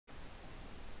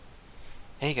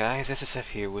Hey guys, SSF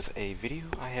here with a video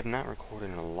I have not recorded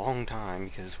in a long time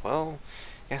because, well,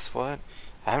 guess what?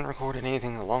 I haven't recorded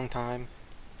anything in a long time.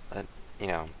 Uh, you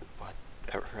know,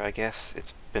 whatever, I guess.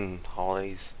 It's been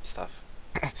holidays, stuff.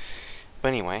 But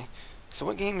anyway, so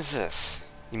what game is this?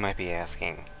 You might be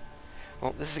asking.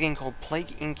 Well, this is a game called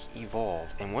Plague Inc.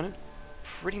 Evolved, and what it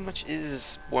pretty much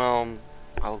is, well,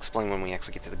 I'll explain when we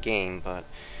actually get to the game, but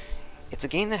it's a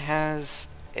game that has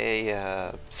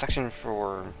a section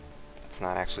for... That's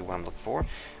not actually what I'm looking for.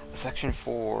 A section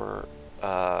for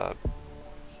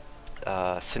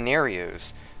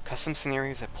scenarios, custom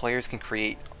scenarios that players can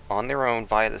create on their own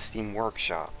via the Steam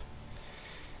Workshop.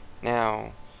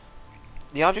 Now,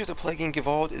 the object of Plague Inc.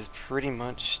 Evolved is pretty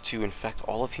much to infect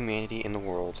all of humanity in the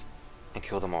world and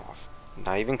kill them off.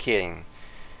 Not even kidding.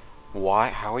 Why?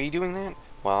 How are you doing that?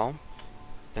 Well,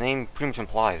 the name pretty much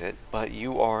implies it, but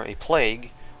you are a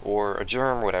plague, or a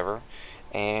germ, or whatever,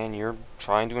 and you're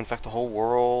trying to infect the whole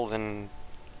world and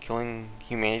killing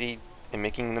humanity and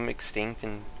making them extinct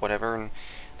and whatever. And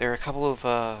there are a couple of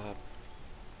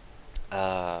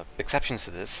exceptions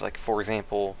to this. Like, for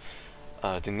example,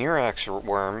 the Neurax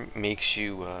worm makes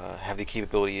you have the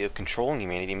capability of controlling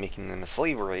humanity, making them a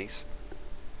slave race.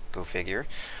 Go figure.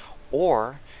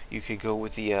 Or you could go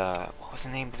with the what was the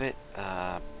name of it?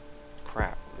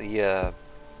 Crap. The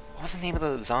what was the name of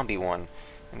the zombie one?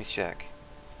 Let me check.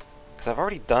 Because I've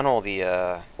already done all the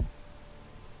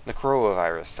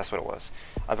Necrovirus. That's what it was.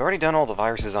 I've already done all the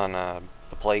viruses on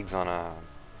the plagues on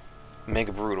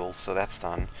Mega Brutal, so that's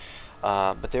done.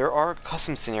 But there are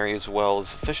custom scenarios as well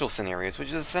as official scenarios, which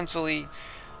is essentially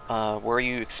where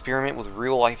you experiment with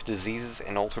real-life diseases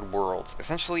and altered worlds.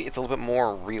 Essentially, it's a little bit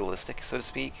more realistic, so to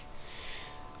speak.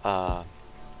 Although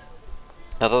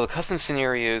the custom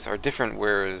scenarios are different,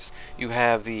 whereas you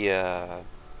have the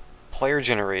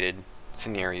player-generated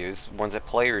scenarios, ones that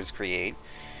players create.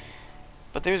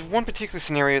 But there's one particular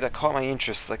scenario that caught my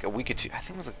interest like a week or two, I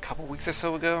think it was a couple weeks or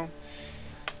so ago.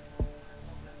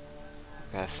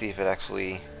 Gotta see if it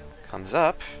actually comes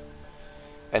up.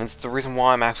 And it's the reason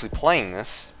why I'm actually playing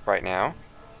this right now.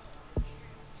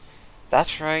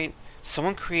 That's right,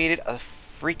 someone created a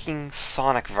freaking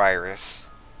Sonic virus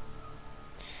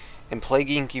in Plague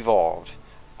Inc. Evolved.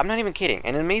 I'm not even kidding,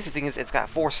 and the amazing thing is it's got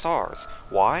 4 stars.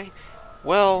 Why?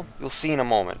 Well, you'll see in a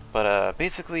moment, but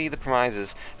basically the premise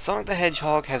is Sonic the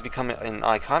Hedgehog has become an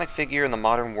iconic figure in the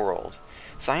modern world.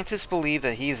 Scientists believe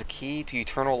that he is a key to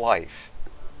eternal life.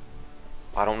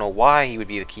 I don't know why he would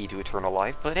be the key to eternal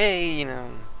life, but hey, you know.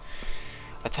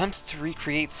 Attempts to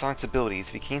recreate Sonic's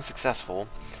abilities became successful,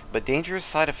 but dangerous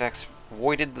side effects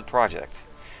voided the project.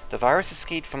 The virus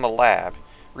escaped from a lab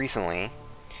recently,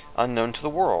 unknown to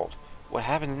the world. What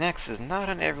happens next is not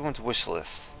on everyone's wish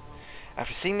list.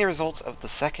 After seeing the results of the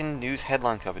second news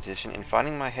headline competition and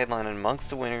finding my headline amongst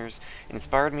the winners, it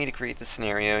inspired me to create this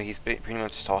scenario. He's pretty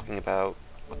much talking about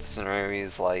what the scenario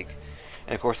is like.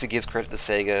 And of course he gives credit to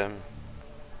Sega.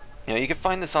 You know, you can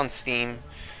find this on Steam.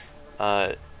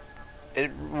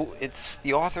 It's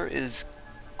the author is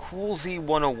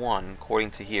CoolZ101,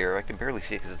 according to here. I can barely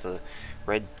see it because the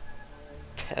red,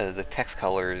 the text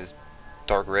color is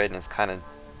dark red and it's kind of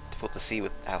difficult to see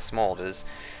with how small it is.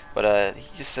 But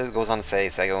he just goes on to say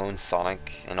Sega owns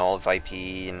Sonic and all its IP,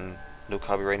 and no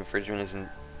copyright infringement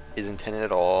is intended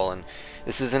at all, and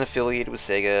this isn't affiliated with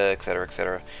Sega, etc.,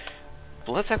 etc.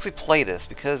 But let's actually play this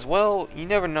because, well, you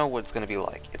never know what it's going to be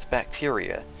like. It's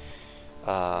bacteria.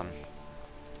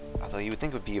 Although you would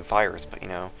think it would be a virus, but you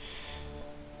know.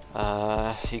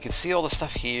 You can see all the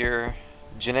stuff here,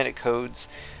 genetic codes.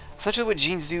 Essentially, what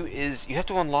genes do is you have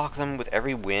to unlock them with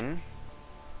every win.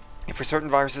 And for certain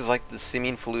viruses like the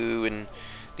simian flu and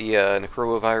the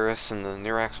Necrovirus and the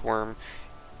Neurax worm,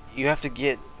 you have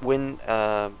to win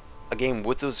a game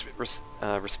with those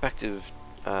respective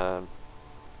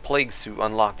plagues to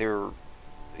unlock their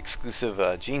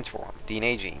exclusive genes for them,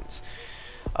 DNA genes.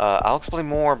 I'll explain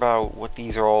more about what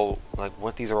these are all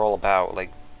about.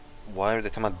 Like, why are they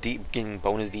talking about getting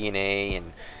bonus DNA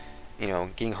and, you know,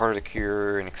 getting harder to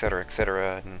cure and etc.,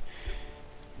 etc.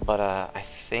 But I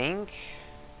think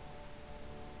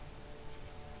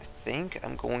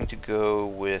I'm going to go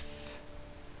with...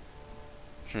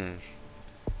 I mean,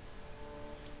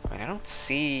 I don't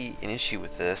see an issue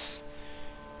with this.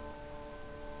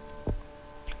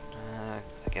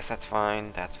 I guess that's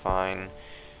fine. That's fine.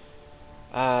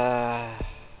 Not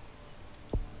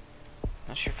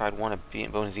sure if I'd want to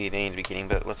bonus DNA in the beginning,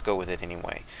 but let's go with it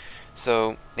anyway.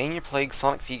 So, name your plague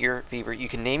Sonic Fever. You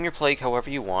can name your plague however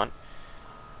you want.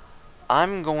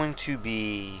 I'm going to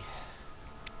be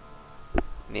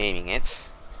naming it.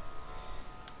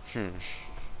 What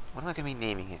am I going to be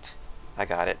naming it? I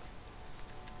got it.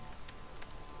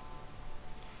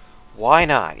 Why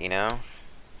not, you know?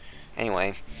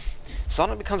 Anyway,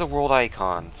 Sonic becomes a world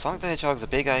icon. Sonic the Hedgehog is a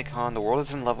big icon. The world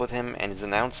is in love with him and is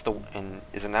announced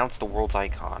the world's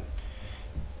icon.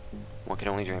 One can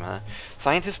only dream, huh?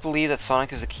 Scientists believe that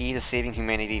Sonic is the key to saving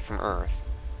humanity from Earth.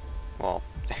 Well,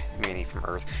 humanity from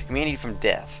Earth. Humanity from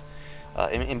death.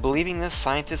 In believing this,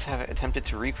 scientists have attempted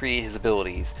to recreate his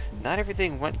abilities. Not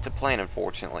everything went to plan,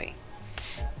 unfortunately.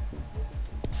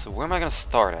 So where am I going to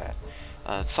start at?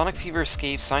 Sonic Fever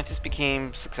escaped, scientists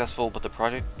became successful, but the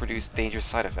project produced dangerous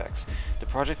side effects. The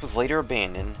project was later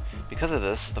abandoned. Because of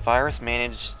this, the virus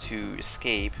managed to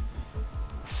escape.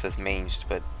 It says managed,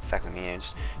 but it's actually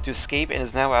managed to escape and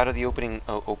is now out of the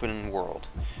open world.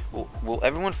 Will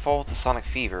everyone fall to Sonic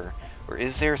Fever, or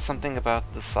is there something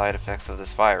about the side effects of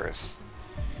this virus?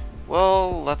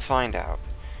 Well, let's find out.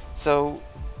 So,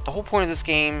 the whole point of this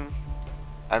game,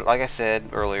 like I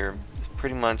said earlier, is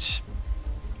pretty much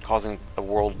causing a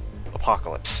world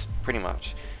apocalypse, pretty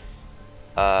much.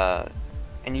 And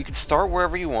you can start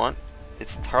wherever you want.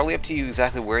 It's entirely up to you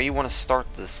exactly where you want to start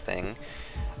this thing.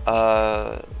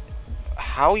 Where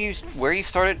you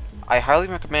start it, I highly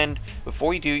recommend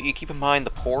before you do, you keep in mind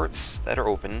the ports that are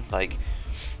open. Like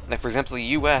for example, the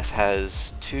U.S.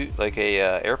 has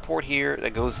a airport here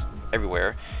that goes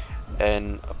everywhere,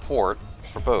 and a port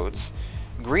for boats.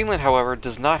 Greenland, however,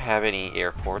 does not have any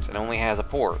airports and only has a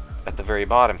port at the very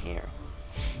bottom here.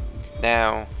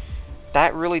 Now,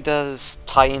 that really does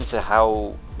tie into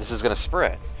how this is going to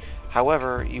spread.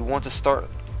 However, you want to start...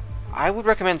 I would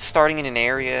recommend starting in an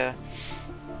area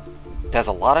that has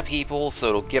a lot of people, so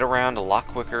it'll get around a lot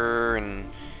quicker,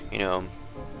 and, you know,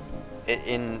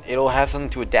 it'll have something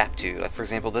to adapt to. Like, for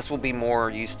example, this will be more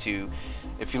used to...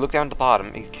 If you look down at the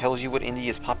bottom, it tells you what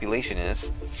India's population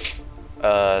is.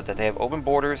 That they have open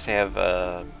borders, they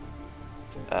have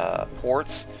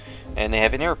ports, and they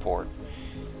have an airport.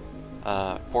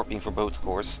 Port being for boats, of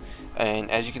course. And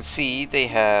as you can see, they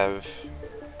have...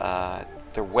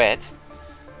 they're wet.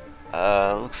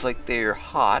 Looks like they're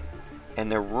hot,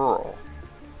 and they're rural.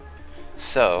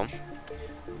 So,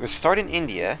 we'll start in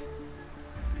India.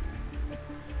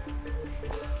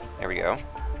 There we go.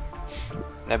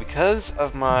 Now, because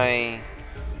of my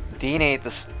DNA,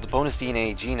 the bonus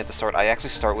DNA gene at the start, I actually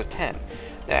start with 10.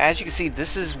 Now, as you can see,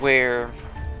 this is where...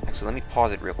 Actually, let me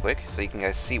pause it real quick so you can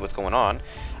guys see what's going on.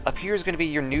 Up here is going to be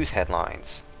your news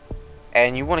headlines.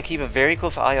 And you want to keep a very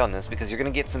close eye on this because you're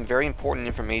going to get some very important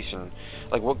information,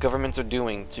 like what governments are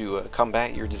doing to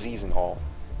combat your disease and all.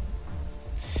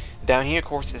 Down here, of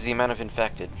course, is the amount of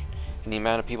infected and the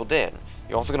amount of people dead.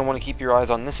 You're also going to want to keep your eyes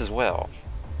on this as well.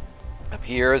 Up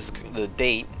here is the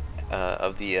date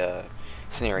of the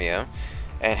scenario,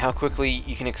 and how quickly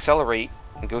you can accelerate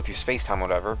and go through space-time or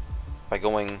whatever by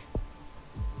going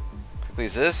quickly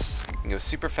as this. You can go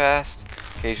super fast.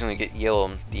 Occasionally get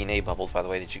yellow DNA bubbles, by the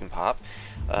way, that you can pop.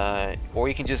 Or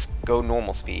you can just go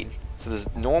normal speed. So there's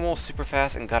normal, super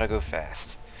fast, and gotta go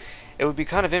fast. It would be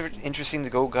kind of interesting to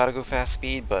go gotta go fast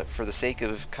speed, but for the sake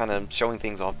of kind of showing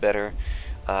things off better,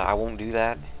 I won't do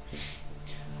that.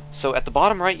 So at the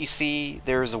bottom right, you see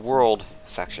there's a world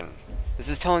section. This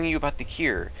is telling you about the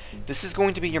cure. This is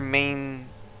going to be your main...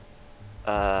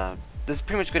 this is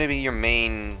pretty much going to be your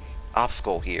main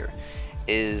obstacle here,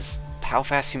 is how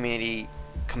fast humanity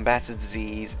combats the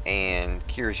disease and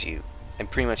cures you, and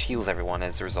pretty much heals everyone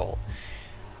as a result.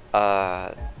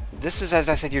 This is, as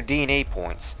I said, your DNA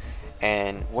points,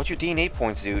 and what your DNA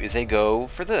points do is they go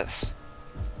for this.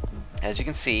 As you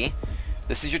can see,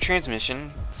 this is your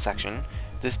transmission section.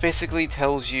 This basically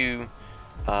tells you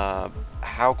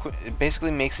it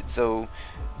basically makes it so,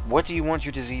 what do you want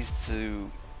your disease to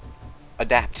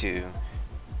adapt to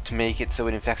make it so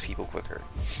it infects people quicker.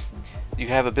 You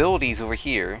have abilities over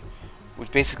here,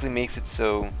 which basically makes it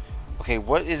so, okay,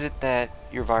 what is it that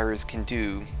your virus can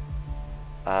do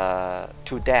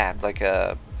to adapt, like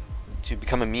to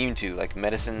become immune to, like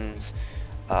medicines,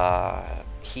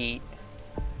 heat,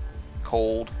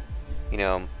 cold, you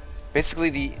know,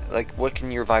 basically what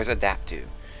can your virus adapt to.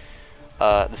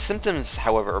 The symptoms,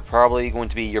 however, are probably going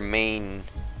to be your main,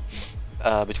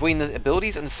 between the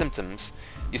abilities and the symptoms.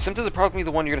 Your symptoms are probably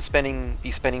the one you're going to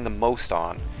be spending the most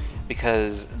on,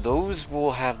 because those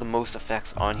will have the most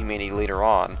effects on humanity later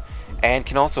on, and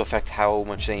can also affect how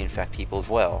much they infect people as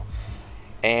well.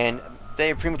 And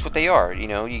they're pretty much what they are, you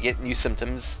know, you get new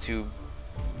symptoms to,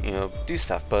 you know, do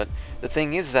stuff, but the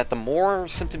thing is that the more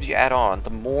symptoms you add on, the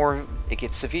more it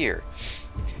gets severe.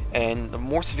 And the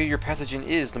more severe your pathogen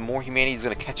is, the more humanity is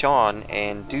going to catch on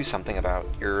and do something about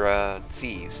your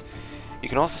disease. You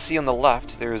can also see on the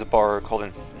left there is a bar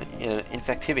called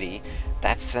infectivity.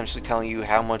 That's essentially telling you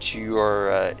how much you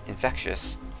are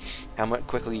infectious how much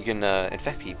quickly you can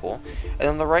infect people, and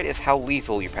on the right is how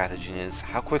lethal your pathogen is,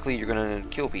 how quickly you're going to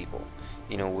kill people,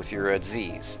 you know, with your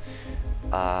disease.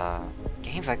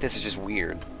 Games like this is just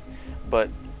weird, but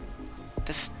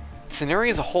this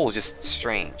scenario as a whole is just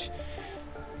strange.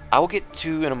 I will get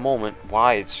to in a moment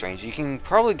why it's strange. You can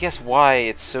probably guess why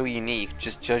it's so unique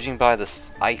just judging by the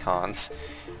icons,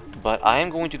 but I am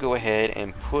going to go ahead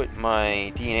and put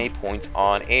my DNA points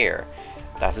on air.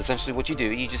 That's essentially what you do.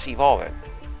 You just evolve it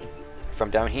from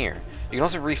down here. You can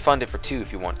also refund it for 2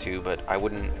 if you want to, but I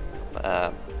wouldn't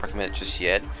recommend it just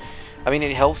yet. I mean,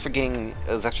 it helps for getting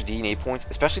those extra DNA points,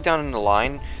 especially down in the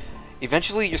line.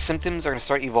 Eventually, your symptoms are going to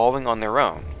start evolving on their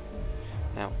own.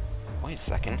 Now, wait a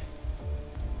second.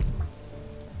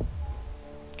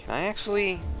 Can I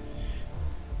actually...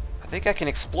 I think I can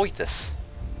exploit this.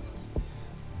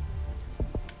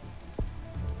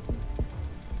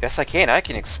 Yes, I can. I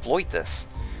can exploit this.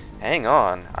 Hang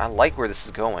on. I like where this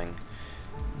is going.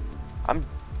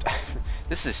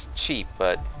 This is cheap,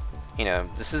 but... you know,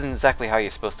 this isn't exactly how you're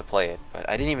supposed to play it, but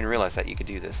I didn't even realize that you could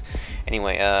do this.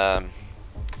 Anyway,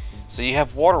 so you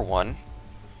have Water 1,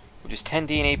 which is 10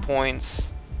 DNA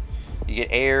points. You get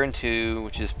Air in 2,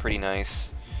 which is pretty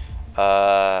nice.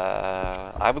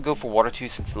 I would go for Water 2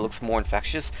 since it looks more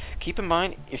infectious. Keep in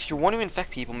mind, if you want to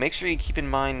infect people, make sure you keep in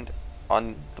mind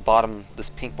on the bottom, this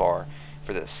pink bar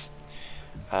for this.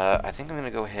 I think I'm going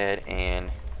to go ahead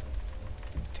and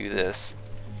do this.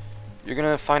 You're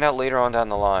going to find out later on down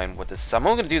the line what this is. I'm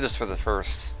only going to do this for the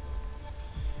first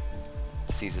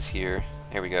diseases here.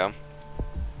 There we go.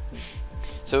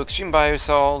 So Extreme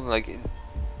Biosol, like,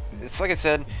 it's like I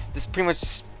said, this pretty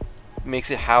much makes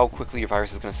it how quickly your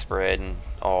virus is going to spread and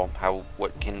all,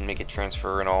 what can make it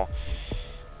transfer and all.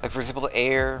 Like, for example, the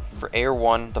air, for Air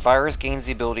 1, the virus gains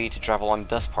the ability to travel on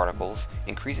dust particles,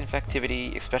 increase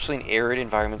infectivity, especially in arid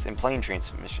environments and plane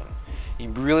transmission. You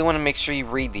really want to make sure you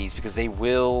read these because they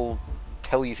will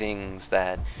tell you things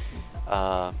that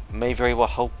may very well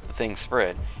help the thing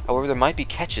spread. However, there might be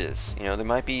catches. You know, there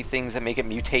might be things that make it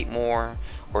mutate more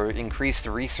or increase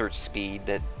the research speed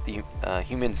that the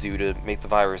humans do to make the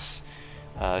virus,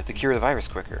 to cure the virus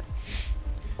quicker.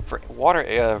 For Water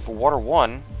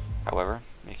 1, however,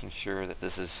 making sure that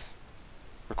this is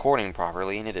recording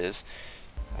properly, and it is.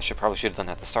 Probably should have done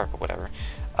that at the start, but whatever.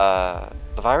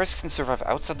 The virus can survive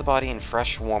outside the body in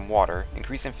fresh, warm water,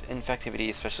 increase infectivity,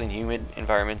 especially in humid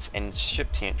environments, and ship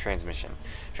transmission.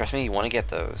 Trust me, you want to get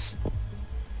those.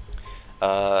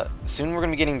 Soon we're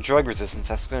going to be getting drug resistance.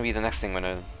 That's going to be the next thing we're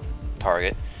going to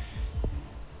target.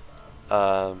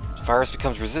 Virus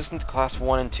becomes resistant to class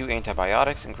 1 and 2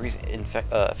 antibiotics, increase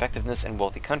effectiveness in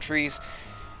wealthy countries.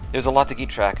 There's a lot to keep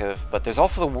track of, but there's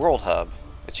also the World Hub,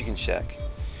 which you can check.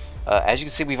 As you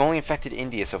can see, we've only infected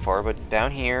India so far, but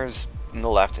down here on the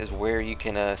left is where you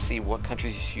can see what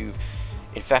countries you've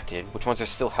infected, which ones are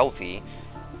still healthy,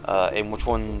 and which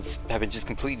ones have been just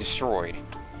completely destroyed.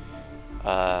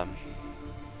 As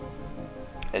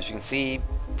you can see,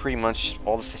 pretty much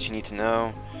all the stuff you need to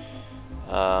know.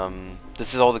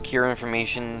 This is all the cure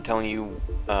information, telling you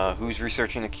who's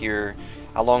researching the cure,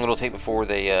 how long it'll take before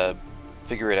they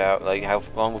figure it out, like how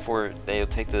long before they'll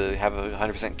take to have a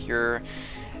 100% cure,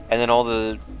 and then all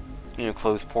the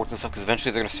closed ports and stuff, because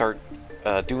eventually they're going to start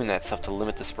doing that stuff to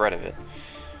limit the spread of it.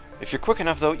 If you're quick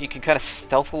enough, though, you can kind of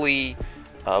stealthily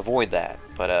avoid that.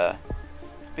 But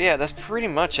yeah, that's pretty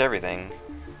much everything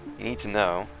you need to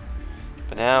know.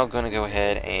 But now I'm going to go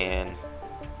ahead and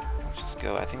just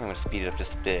go. I think I'm going to speed it up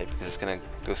just a bit because it's going to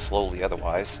go slowly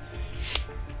otherwise.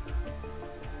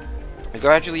 And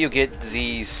gradually you'll get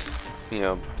disease,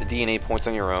 the DNA points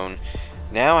on your own.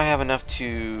 Now I have enough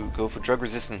to go for drug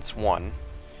resistance 1.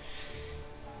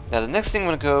 Now the next thing I'm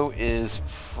going to go is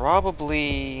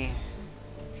probably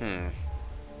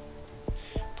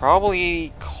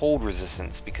cold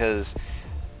resistance, because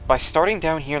by starting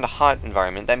down here in the hot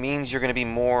environment, that means you're going to be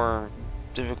more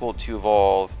difficult to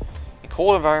evolve in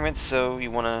cold environments, so you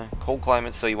want to cold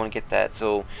climates, so you want to get that,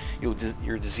 so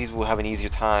your disease will have an easier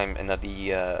time in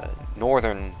the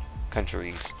northern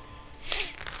countries.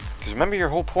 Because remember, your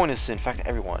whole point is to infect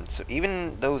everyone, so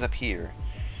even those up here.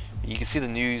 You can see the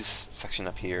news section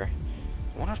up here.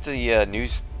 I wonder if the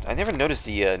news... I never noticed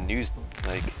the news,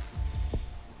 like...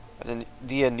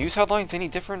 the news headlines any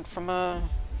different from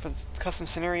for the custom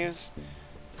scenarios?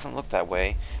 Doesn't look that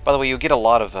way. By the way, you'll get a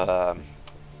lot of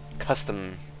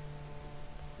custom...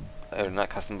 not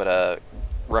custom, but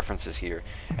references here.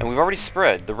 And we've already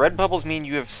spread. The red bubbles mean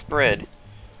you have spread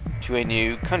to a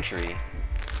new country.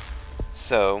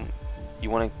 So, you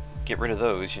want to get rid of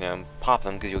those, pop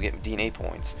them because you'll get DNA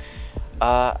points.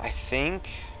 I think...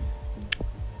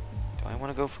 Do I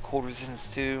want to go for cold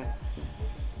resistance too?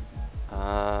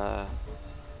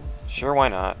 Sure, why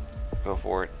not? Go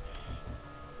for it.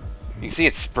 You can see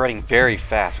it's spreading very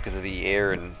fast because of the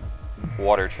air and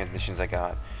water transmissions I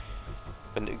got.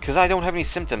 But because I don't have any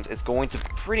symptoms, it's going to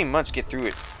pretty much get through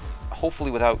it,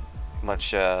 hopefully without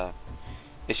much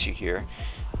issue here.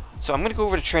 So I'm going to go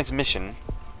over to transmission,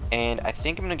 and I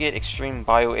think I'm going to get extreme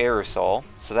bioaerosol,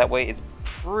 so that way it's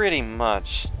pretty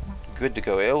much good to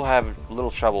go. It'll have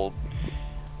little trouble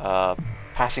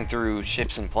passing through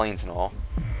ships and planes and all.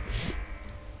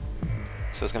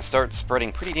 So it's going to start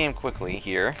spreading pretty damn quickly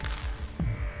here.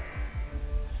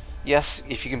 Yes,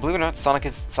 if you can believe it or not,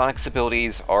 Sonic's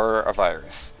abilities are a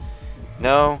virus.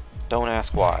 No, don't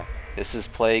ask why. This is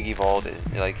Plague evolved.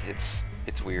 Like it's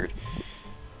weird.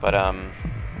 But okay,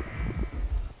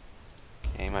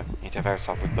 my antivirus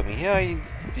software put me. Yeah,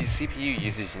 the CPU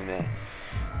usage in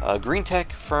that. Green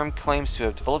Tech firm claims to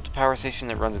have developed a power station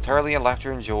that runs entirely on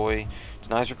laughter and joy.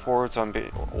 Denies reports on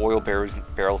oil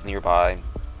barrels nearby.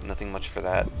 Nothing much for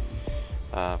that.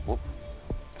 Whoop.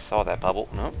 Saw that bubble.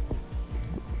 Nope.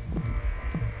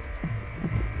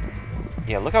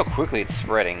 Yeah, look how quickly it's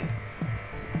spreading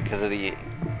because of the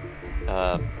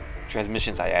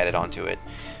transmissions I added onto it.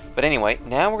 But anyway,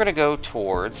 now we're going to go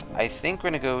towards, I think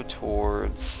we're going to go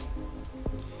towards,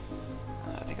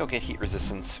 I think I'll get heat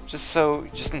resistance,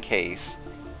 just in case.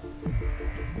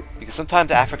 Because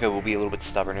sometimes Africa will be a little bit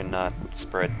stubborn and not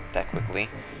spread that quickly.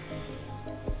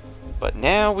 But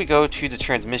now we go to the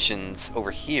transmissions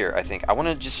over here, I think. I want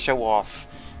to just show off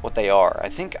what they are. I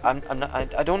think, I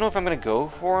don't know if I'm going to go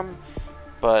for them,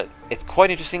 but it's quite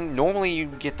interesting. Normally you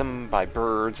get them by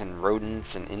birds and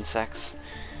rodents and insects.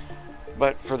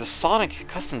 But for the Sonic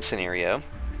custom scenario,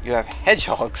 you have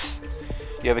hedgehogs,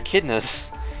 you have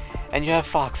echidnas, and you have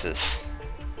foxes.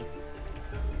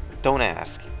 Don't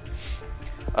ask.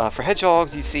 For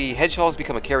hedgehogs, you see hedgehogs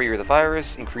become a carrier of the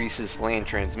virus, increases land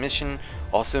transmission,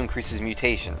 also increases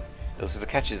mutation. Those are the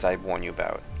catches I warn you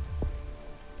about.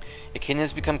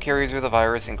 Echidnas become carriers of the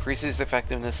virus, increases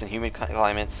effectiveness in humid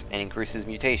climates, and increases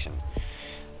mutation.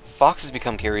 Foxes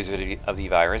become carriers of the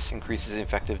virus, increases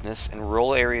effectiveness in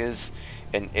rural areas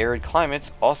and arid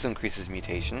climates, also increases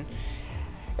mutation.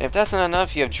 And if that's not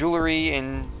enough, you have jewelry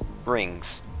and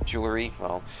rings. Jewelry,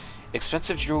 well,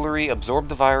 expensive jewelry absorb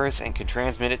the virus and can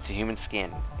transmit it to human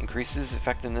skin. Increases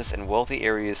effectiveness in wealthy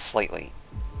areas slightly.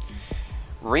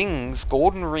 Rings,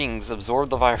 golden rings,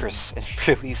 absorb the virus and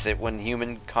release it when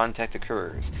human contact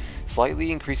occurs.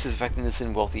 Slightly increases effectiveness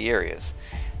in wealthy areas.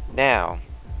 Now,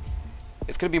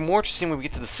 it's going to be more interesting when we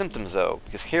get to the symptoms though,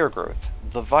 because hair growth.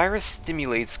 The virus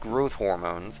stimulates growth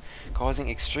hormones, causing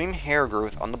extreme hair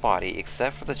growth on the body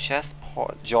except for the chest,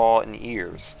 jaw, and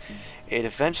ears. It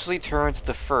eventually turns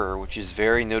to fur, which is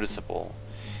very noticeable.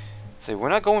 So we're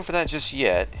not going for that just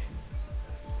yet,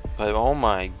 but oh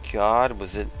my god,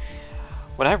 was it...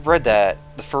 When I read that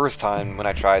the first time when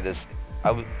I tried this,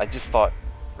 I just thought,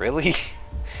 really?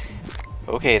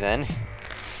 Okay then.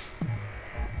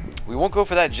 We won't go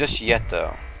for that just yet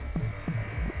though.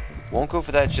 Won't go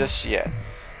for that just yet.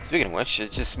 Speaking of which,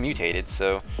 it just mutated,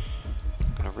 so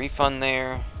I'm gonna refund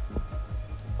there.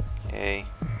 Okay.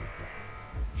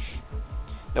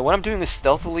 Now what I'm doing is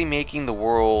stealthily making the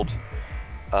world,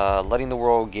 letting the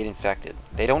world get infected.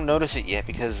 They don't notice it yet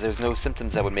because there's no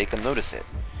symptoms that would make them notice it.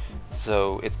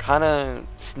 So it's kind of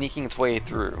sneaking its way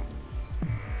through.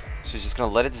 So just going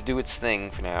to let it do its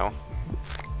thing for now.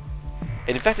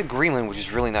 It infected Greenland, which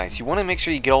is really nice. You want to make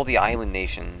sure you get all the island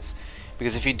nations,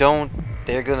 because if you don't,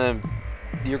 you're gonna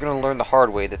learn the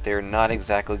hard way that they're not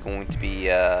exactly going to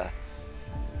be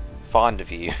fond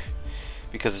of you,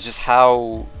 because it's just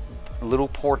how little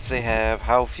ports they have,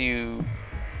 how few,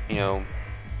 you know,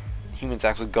 humans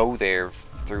actually go there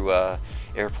through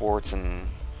airports and,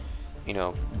 you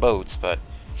know, boats. But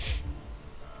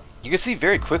you can see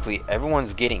very quickly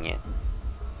everyone's getting it.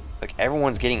 Like,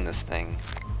 everyone's getting this thing.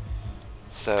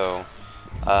 So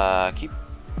keep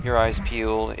your eyes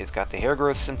peeled. It's got the hair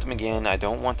growth symptom again. I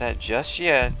don't want that just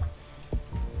yet.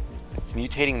 It's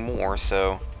mutating more,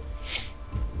 so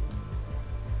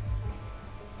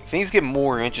things get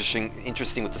more interesting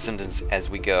with the symptoms as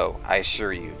we go, I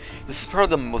assure you. This is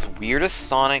probably the most weirdest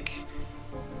Sonic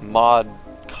mod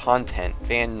content,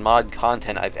 fan mod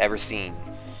content I've ever seen.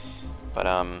 But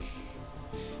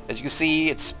as you can see,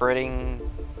 it's spreading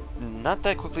not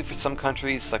that quickly for some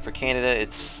countries. Like for Canada,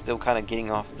 it's still kind of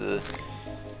getting off the,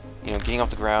 getting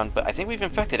off the ground. But I think we've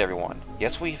infected everyone.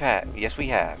 Yes, we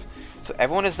have. So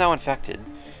everyone is now infected,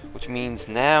 which means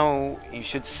now you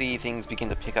should see things begin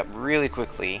to pick up really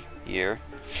quickly here.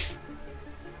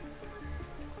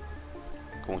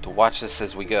 Going to watch this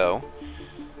as we go.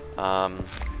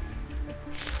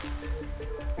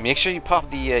 make sure you pop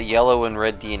the yellow and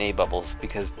red DNA bubbles,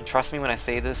 because trust me when I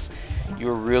say this,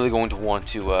 you're really going to want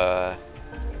to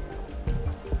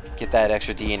get that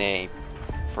extra DNA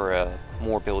for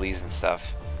more abilities and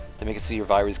stuff to make it so your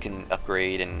virus can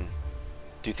upgrade and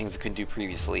do things it couldn't do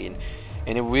previously,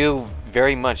 and it will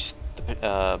very much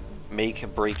make or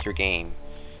break your game.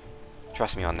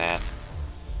 Trust me on that.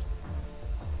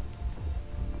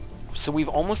 So we've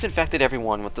almost infected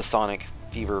everyone with the Sonic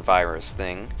Fever virus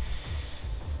thing.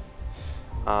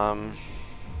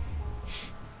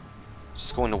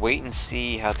 Just going to wait and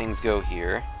see how things go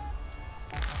here.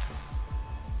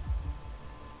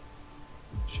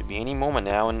 Should be any moment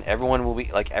now, and everyone will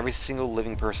be, like, every single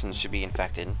living person should be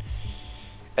infected.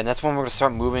 And that's when we're going to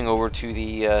start moving over to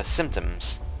the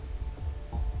symptoms.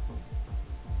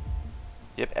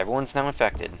 Yep, everyone's now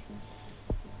infected.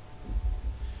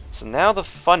 So now the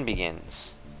fun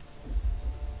begins.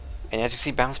 And as you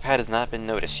see, bounce pad has not been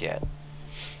noticed yet.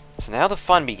 So now the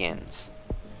fun begins.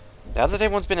 Now that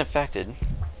everyone's been infected,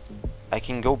 I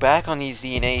can go back on these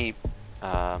DNA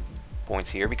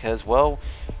points here because, well,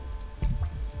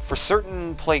 for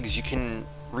certain plagues you can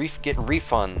get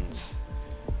refunds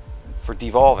for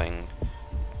devolving.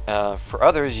 For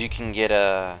others you can get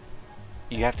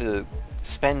you have to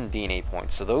spend DNA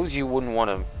points, so those you wouldn't want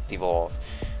to devolve.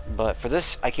 But for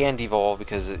this I can devolve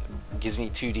because it gives me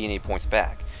 2 DNA points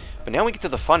back. But now we get to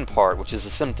the fun part, which is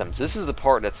the symptoms. This is the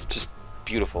part that's just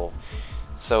beautiful.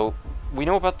 So we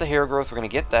know about the hair growth, we're going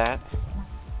to get that.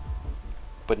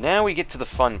 But now we get to the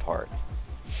fun part.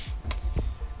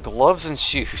 Gloves and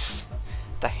shoes.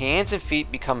 The hands and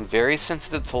feet become very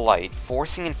sensitive to light,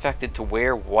 forcing infected to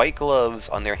wear white gloves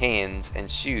on their hands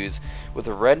and shoes with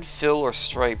a red fill or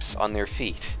stripes on their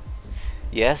feet.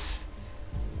 Yes,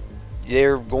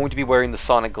 they're going to be wearing the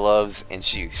Sonic gloves and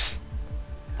shoes.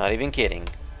 Not even kidding.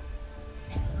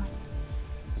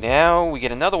 Now we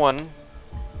get another one,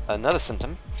 another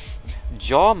symptom.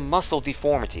 Jaw muscle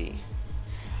deformity.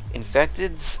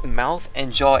 Infected's mouth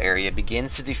and jaw area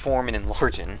begins to deform and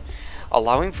enlargen,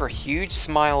 allowing for huge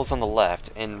smiles on the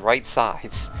left and right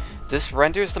sides. This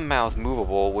renders the mouth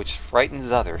movable, which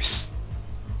frightens others.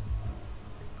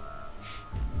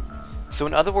 So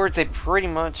in other words, they pretty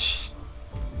much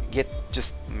get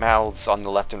just mouths on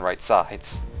the left and right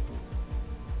sides.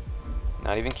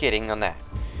 Not even kidding on that.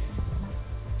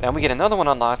 Now we get another one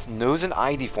unlocked, nose and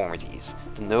eye deformities.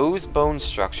 The nose bone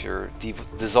structure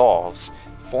dissolves,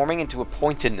 forming into a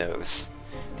pointed nose.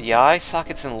 The eye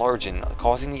sockets enlarge,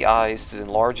 causing the eyes to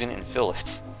enlarge and fill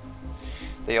it.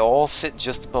 They all sit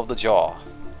just above the jaw.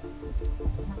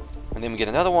 And then we get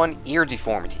another one, ear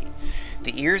deformity.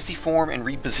 The ears deform and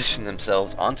reposition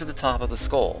themselves onto the top of the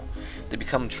skull. They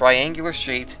become triangular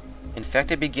shaped.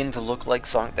 Infected begin to look like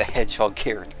Sonic the Hedgehog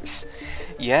characters.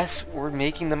 Yes, we're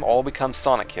making them all become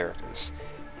Sonic characters.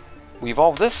 We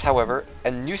evolve this, however,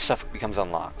 and new stuff becomes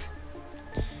unlocked.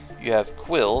 You have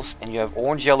quills, and you have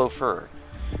orange-yellow fur.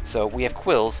 So we have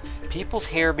quills. People's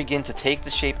hair begin to take the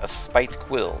shape of spiked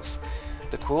quills.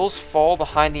 The quills fall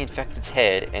behind the infected's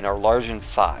head and are larger in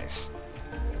size.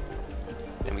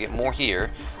 Then we get more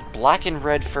here. Black and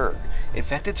red fur.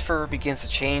 Infected's fur begins to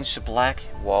change to black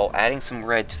while adding some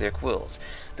red to their quills.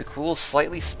 The quills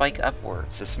slightly spike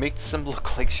upwards. This makes them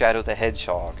look like Shadow the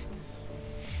Hedgehog.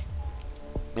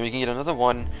 Then we can get another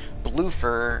one. Blue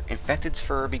fur. Infected's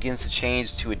fur begins to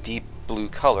change to a deep blue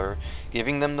color,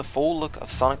 giving them the full look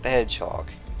of Sonic the Hedgehog.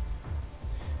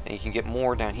 And you can get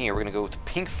more down here. We're going to go with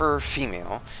pink fur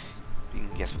female. You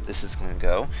can guess what this is going to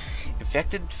go.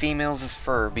 Infected females'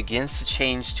 fur begins to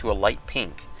change to a light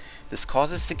pink. This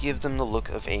causes to give them the look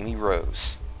of Amy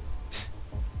Rose.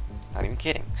 Not even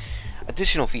kidding.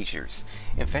 Additional features.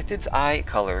 Infected's eye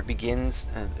color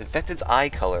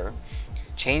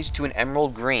changed to an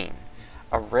emerald green.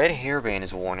 A red hairband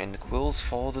is worn and the quills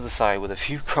fall to the side with a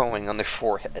few growing on their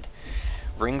forehead.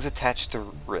 Rings attached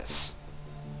to wrists.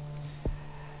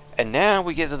 And now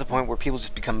we get to the point where people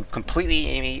just become completely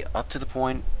Amy, up to the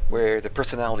point where their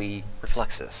personality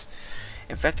reflects this.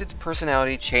 Infected's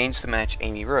personality changed to match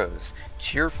Amy Rose.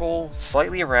 Cheerful,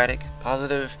 slightly erratic,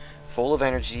 positive, full of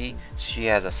energy. She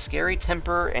has a scary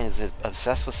temper and is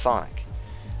obsessed with Sonic.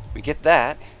 We get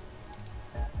that.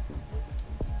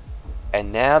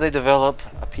 And now they develop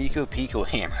a Pico Pico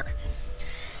hammer.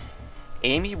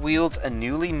 Amy wields a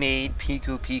newly made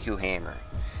Pico Pico hammer.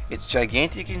 It's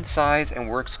gigantic in size and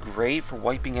works great for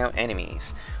wiping out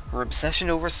enemies. Her obsession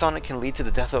over Sonic can lead to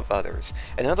the death of others.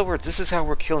 In other words, this is how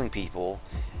we're killing people,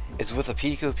 is with a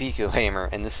Pico Pico hammer,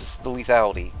 and this is the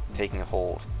lethality taking a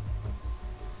hold.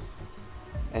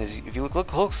 And if you look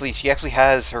closely, she actually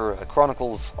has her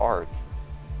Chronicles art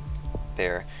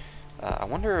there. I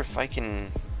wonder if I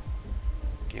can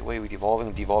Get away with evolving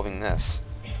and devolving this.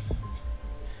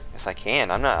 Yes, I can.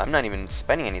 I'm not even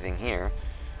spending anything here.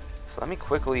 So let me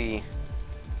quickly...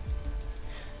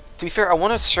 To be fair, I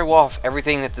want to show off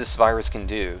everything that this virus can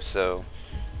do, so...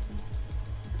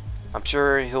 I'm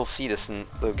sure he'll see this, and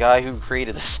the guy who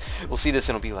created this will see this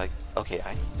and will be like, okay,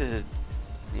 I need to,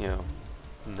 you know,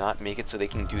 not make it so they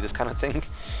can do this kind of thing.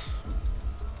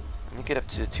 Let me get up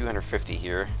to 250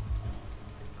 here.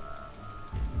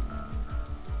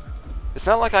 It's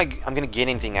not like I'm going to get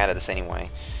anything out of this anyway.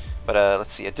 But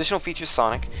let's see. Additional features: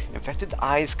 Sonic. Infected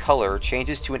eye's color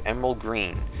changes to an emerald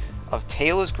green. A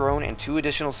tail is grown and 2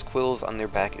 additional quills on their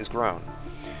back is grown.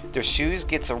 Their shoes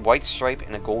gets a white stripe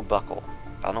and a gold buckle.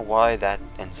 I don't know why that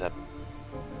ends up...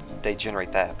 they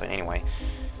generate that, but anyway.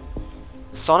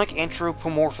 Sonic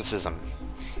anthropomorphism.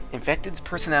 Infected's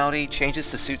personality changes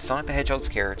to suit Sonic the Hedgehog's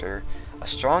character. A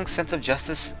strong sense of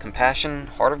justice, compassion,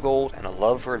 heart of gold, and a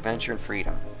love for adventure and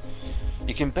freedom.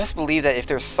 You can best believe that if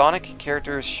there's Sonic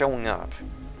characters showing up...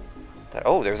 that,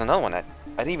 oh, there's another one. I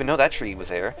didn't even know that tree was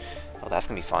there. Oh, that's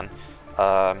going to be fun.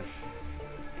 I'm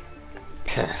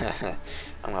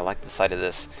going to like the sight of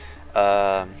this.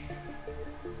 And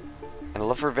a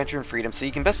love for adventure and freedom. So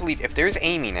you can best believe if there's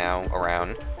Amy now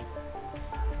around,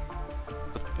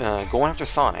 going after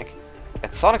Sonic,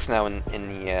 and Sonic's now in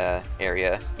the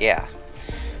area, yeah.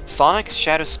 Sonic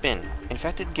Shadow Spin.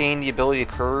 Infected gain the ability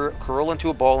to curl into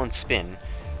a ball and spin.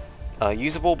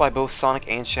 Usable by both Sonic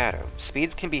and Shadow.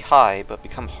 Speeds can be high, but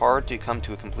become hard to come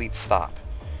to a complete stop.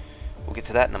 We'll get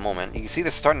to that in a moment. You can see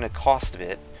they're starting to cost a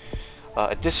bit.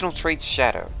 Additional traits: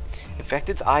 Shadow.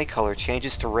 Infected's eye color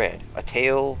changes to red. A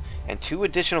tail and 2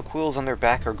 additional quills on their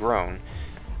back are grown.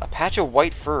 A patch of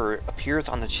white fur appears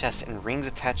on the chest and rings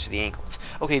attached to the ankles.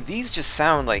 Okay, these just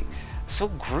sound like so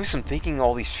gruesome thinking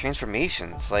all these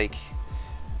transformations. Like,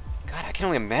 God, I can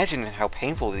only imagine how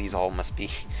painful these all must be.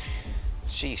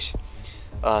 Sheesh.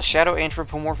 Shadow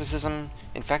anthropomorphism.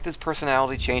 Infected's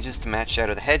personality changes to match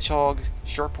Shadow the Hedgehog.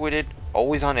 Sharp-witted,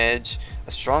 always on edge,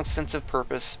 a strong sense of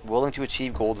purpose, willing to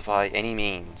achieve goals by any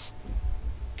means.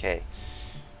 Okay.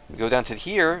 We go down to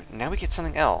here, now we get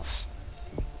something else.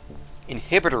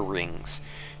 Inhibitor rings.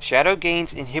 Shadow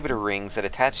gains inhibitor rings that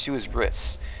attach to his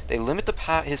wrists. They limit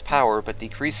his power, but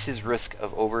decrease his risk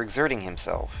of overexerting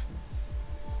himself.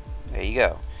 There you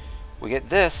go. We get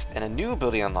this, and a new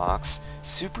ability unlocks,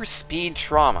 Super Speed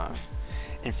Trauma.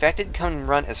 Infected can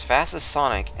run as fast as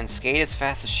Sonic and skate as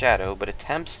fast as Shadow, but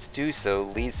attempts to do so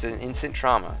leads to an instant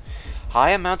trauma.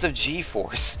 High amounts of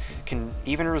G-force can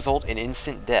even result in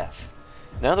instant death.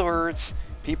 In other words,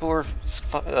 people are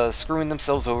screwing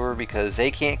themselves over because they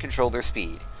can't control their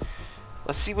speed.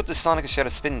 Let's see what the Sonic and Shadow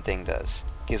Spin thing does.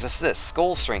 Gives us this,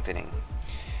 Skull Strengthening.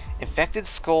 Infected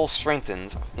skull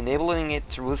strengthens, enabling it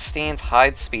to withstand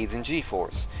high speeds and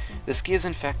G-force. This gives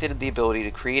Infected the ability to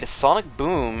create a sonic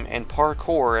boom and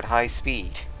parkour at high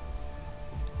speed.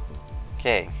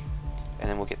 Okay, and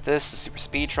then we'll get this, the Super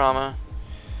Speed Trauma.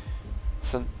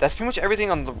 So that's pretty much everything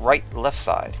on the left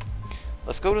side.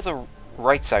 Let's go to the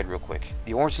right side real quick.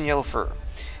 The orange and yellow fur.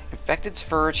 Infected's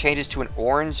fur changes to an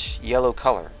orange-yellow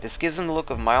color. This gives him the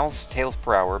look of miles tails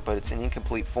per hour, but it's an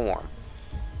incomplete form.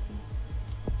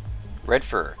 Red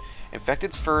fur.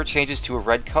 Infected's fur changes to a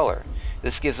red color.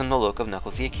 This gives him the look of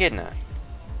Knuckles the Echidna.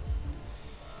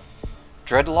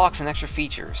 Dreadlocks and extra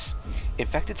features.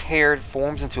 Infected's hair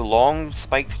forms into long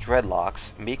spiked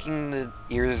dreadlocks, making the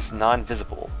ears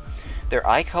non-visible. Their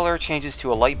eye color changes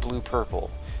to a light blue-purple.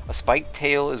 A spiked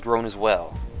tail is grown as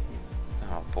well.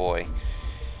 Oh boy.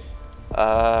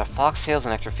 Foxtails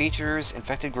and extra features.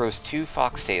 Infected grows 2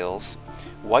 foxtails.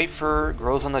 White fur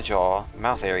grows on the jaw,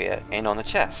 mouth area, and on the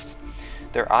chest.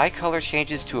 Their eye color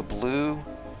changes to a blue.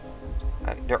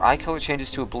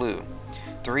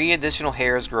 3 additional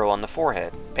hairs grow on the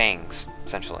forehead. Bangs,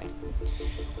 essentially.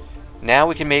 Now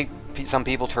we can make some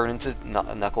people turn into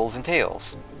Knuckles and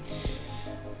Tails.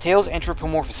 Tails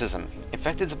anthropomorphism.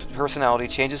 Infected's personality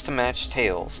changes to match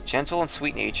Tails. Gentle and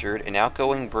sweet-natured, an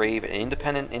outgoing, brave, and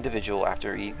independent individual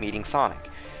after meeting Sonic.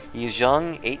 He is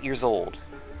young, 8 years old.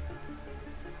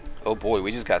 Oh boy,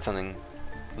 we just got something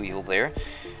lethal there.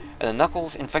 And the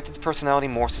Knuckles, Infected's personality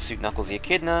morphs to suit Knuckles the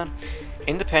Echidna.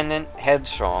 Independent,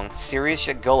 headstrong, serious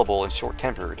yet gullible, and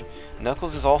short-tempered.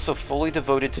 Knuckles is also fully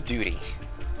devoted to duty.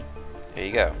 There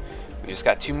you go. We just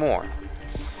got 2 more.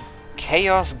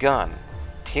 Chaos Gun.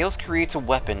 Tails creates a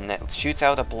weapon that shoots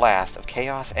out a blast of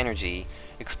chaos energy,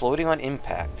 exploding on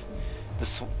impact.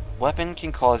 This weapon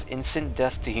can cause instant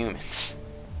death to humans.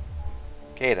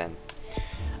 Okay then.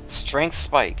 Strength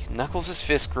Spike. Knuckles'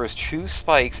 fist grows 2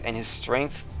 spikes and his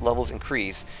strength levels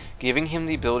increase, giving him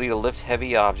the ability to lift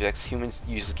heavy objects humans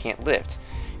usually can't lift.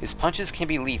 His punches can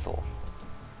be lethal.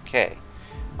 Okay.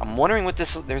 I'm wondering what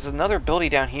this... There's another ability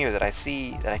down here that I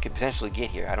see that I could potentially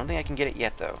get here. I don't think I can get it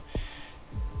yet, though.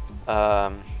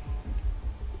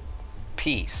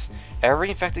 Peace. Every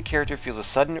infected character feels a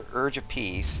sudden urge of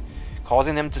peace,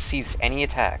 causing them to cease any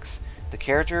attacks. The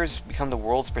characters become the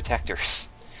world's protectors.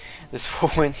 This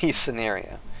will win the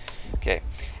scenario. Okay.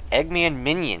 Eggman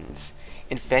minions.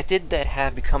 Infected that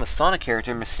have become a Sonic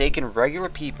character mistaken regular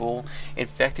people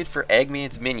infected for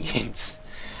Eggman's minions.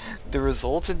 The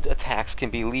resultant attacks can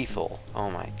be lethal. Oh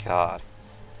my god.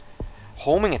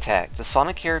 Homing attack. The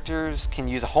Sonic characters can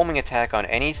use a homing attack on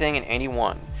anything and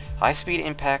anyone. High-speed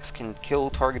impacts can kill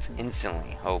targets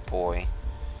instantly. Oh boy.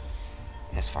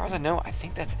 And as far as I know, I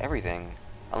think that's everything.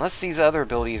 Unless these other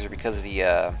abilities are because of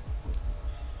the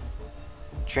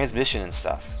transmission and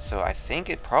stuff. So I think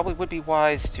it probably would be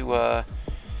wise to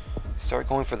start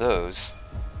going for those.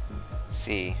 Let's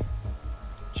see.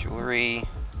 Jewelry.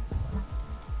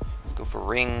 Let's go for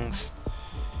rings.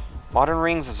 Modern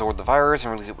rings absorb the virus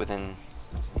and release it within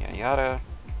yada yada.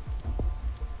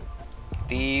 Get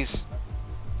these.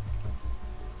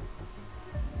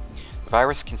 The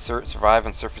virus can survive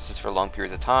on surfaces for long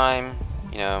periods of time.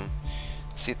 You know,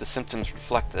 see if the symptoms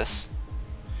reflect this.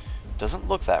 Doesn't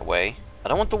look that way. I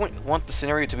don't want the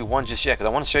scenario to be one just yet, because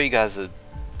I want to show you guys the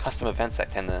custom events that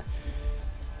tend to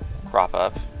crop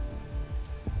up.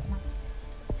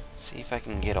 See if I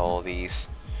can get all of these.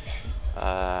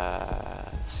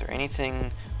 Is there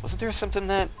anything? Wasn't there a symptom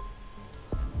that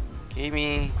gave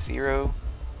me 0?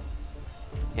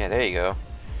 Yeah, there you go.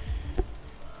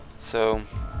 So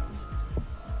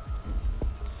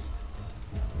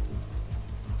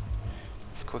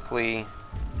let's quickly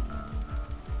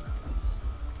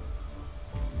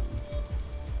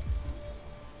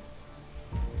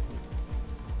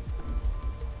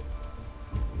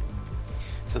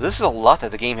So this is a lot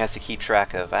that the game has to keep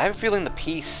track of. I have a feeling the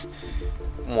peace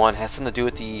one has something to do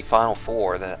with the final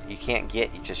 4 that you can't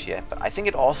get just yet, but I think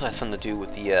it also has something to do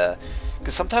with the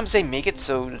because sometimes they make it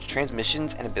so the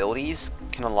transmissions and abilities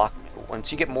can unlock. Once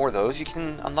you get more of those, you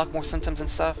can unlock more symptoms and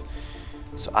stuff.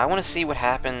 So I want to see what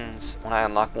happens when I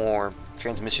unlock more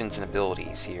transmissions and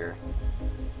abilities here,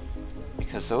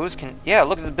 because those can, yeah,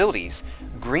 look at the abilities.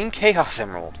 Green Chaos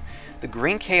Emerald. The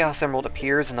green Chaos Emerald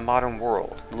appears in the modern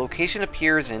world. The location it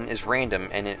appears in is random,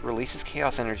 and it releases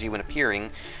chaos energy when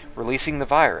appearing, releasing the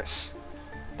virus.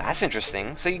 That's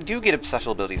interesting. So you do get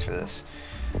special abilities for this.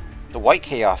 The white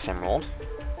Chaos Emerald.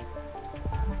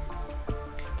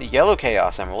 The yellow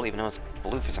Chaos Emerald, even though it's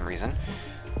blue for some reason.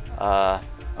 Oh,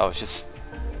 it's just...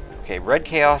 Okay, red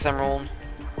Chaos Emerald.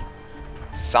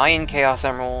 Cyan Chaos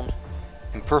Emerald.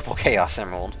 And purple Chaos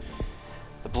Emerald.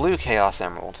 The blue Chaos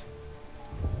Emerald.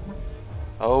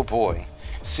 Oh boy.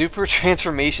 Super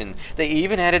Transformation. They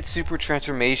even added Super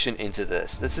Transformation into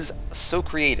this. This is so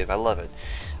creative. I love it.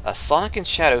 Sonic and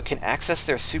Shadow can access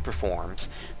their super forms,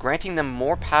 granting them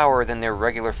more power than their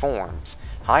regular forms.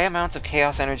 High amounts of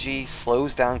chaos energy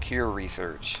slows down cure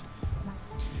research.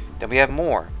 Then we have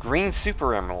more. Green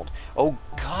Super Emerald. Oh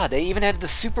god, they even added the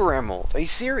Super Emeralds. Are you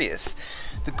serious?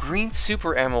 The Green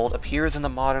Super Emerald appears in the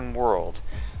modern world.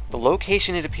 The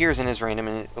location it appears in is random,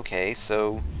 and okay,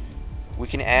 so we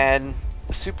can add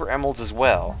the Super Emeralds as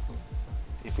well,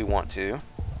 if we want to.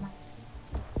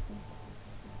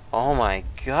 Oh my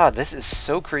god, this is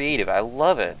so creative. I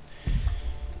love it.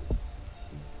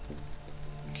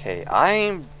 Okay,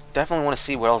 I definitely want to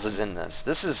see what else is in this.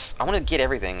 This is... I want to get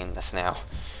everything in this now.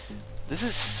 This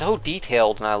is so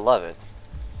detailed, and I love it.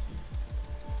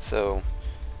 So,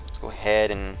 let's go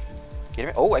ahead and get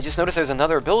it. Oh, I just noticed there's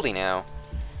another ability now.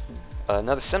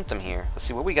 Another symptom here. Let's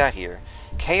see what we got here.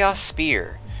 Chaos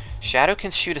Spear. Shadow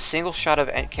can shoot a single shot of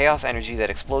chaos energy that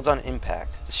explodes on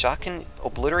impact. The shot can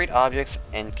obliterate objects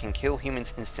and can kill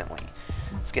humans instantly.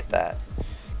 Let's get that.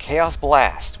 Chaos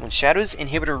Blast. When Shadow's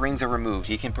inhibitor rings are removed,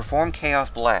 he can perform Chaos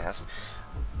Blast.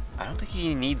 I don't think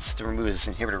he needs to remove his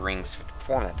inhibitor rings to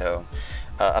perform that, though.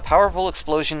 A powerful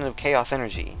explosion of chaos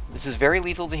energy. This is very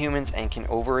lethal to humans and can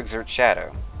overexert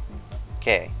Shadow.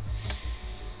 Okay.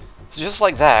 So just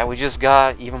like that, we just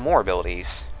got even more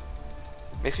abilities.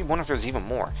 Makes me wonder if there's even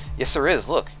more. Yes, there is.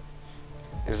 Look.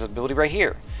 There's an ability right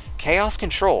here. Chaos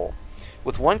Control.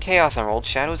 With one Chaos Emerald,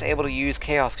 Shadow is able to use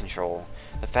Chaos Control.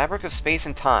 The fabric of space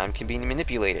and time can be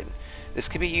manipulated. This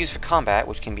can be used for combat,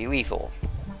 which can be lethal.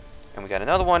 And we got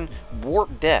another one.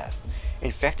 Warp Death.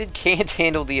 Infected can't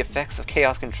handle the effects of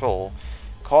Chaos Control,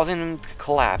 causing them to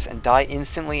collapse and die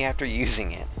instantly after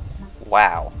using it.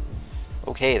 Wow.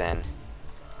 Okay then.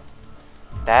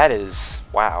 That is...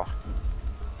 wow.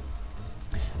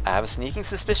 I have a sneaking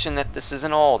suspicion that this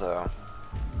isn't all, though.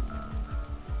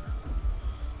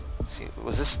 Let's see,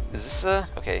 was this... is this,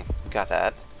 okay, got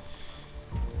that.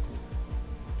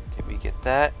 get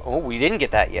that. Oh, we didn't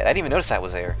get that yet. I didn't even notice that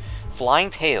was there. Flying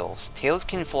Tails. Tails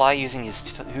can fly using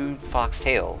his two fox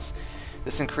tails.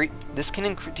 This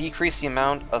can decrease the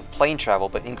amount of plane travel,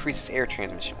 but increases air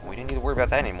transmission. We didn't need to worry about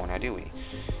that anymore, now do we?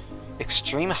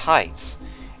 Extreme Heights.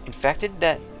 Infected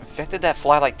that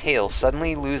fly like Tails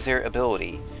suddenly lose their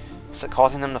ability,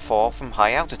 causing them to fall from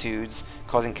high altitudes,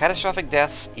 causing catastrophic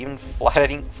deaths, even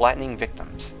flattening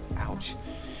victims. Ouch.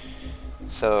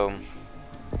 So,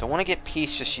 don't want to get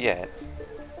Peace just yet,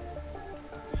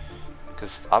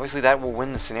 because obviously that will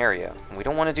win the scenario. And we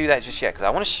don't want to do that just yet, because I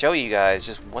want to show you guys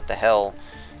just what the hell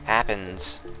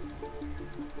happens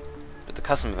with the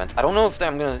custom events. I don't know if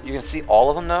you're gonna see all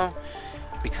of them though,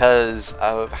 because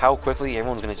of how quickly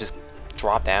everyone's gonna just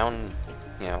drop down,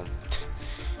 you know.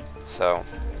 So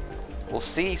we'll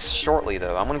see shortly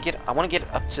though. I want to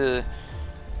get up to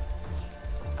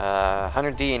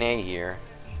 100 DNA here.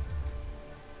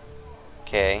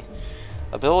 Okay.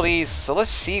 Abilities, so let's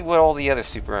see what all the other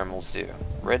Super Emeralds do.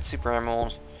 Red Super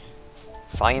Emerald,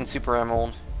 Cyan Super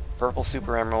Emerald, Purple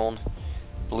Super Emerald,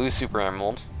 Blue Super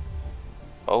Emerald.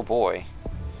 Oh boy.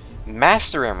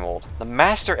 Master Emerald. The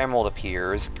Master Emerald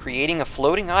appears, creating a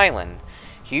floating island.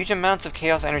 Huge amounts of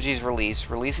chaos energy is released,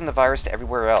 releasing the virus to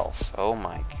everywhere else. Oh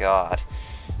my god.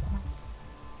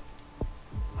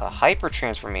 A Hyper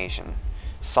Transformation.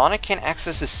 Sonic can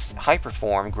access his hyper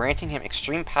form, granting him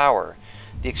extreme power.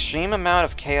 The extreme amount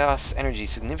of chaos energy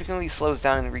significantly slows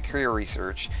down career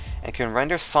research and can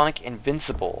render Sonic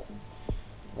invincible.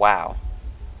 Wow.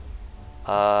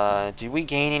 Did we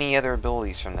gain any other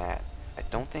abilities from that? I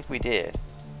don't think we did.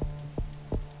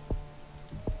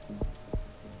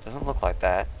 Doesn't look like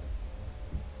that.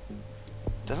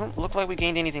 Doesn't look like we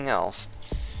gained anything else.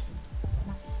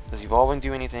 Does Evolving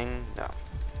do anything? No.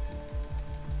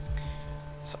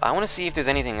 So I want to see if there's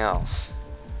anything else,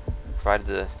 provided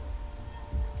the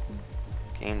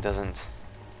game doesn't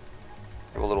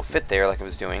do a little fit there like it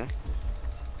was doing.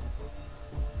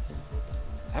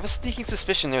 I have a sneaking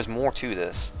suspicion there's more to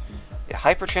this. Yeah,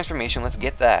 Hyper Transformation, let's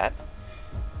get that.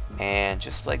 And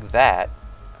just like that,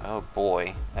 oh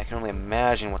boy, I can only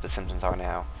imagine what the symptoms are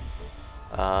now.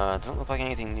 Doesn't look like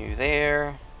anything new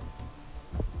there.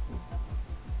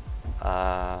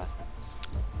 I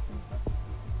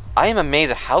am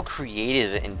amazed at how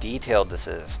creative and detailed this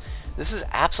is. This is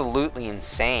absolutely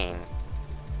insane.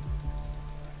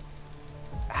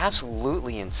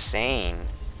 Absolutely insane.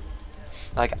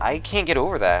 Like, I can't get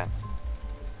over that.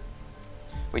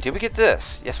 Wait, did we get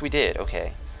this? Yes, we did.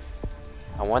 Okay.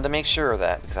 I wanted to make sure of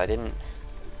that, because I didn't...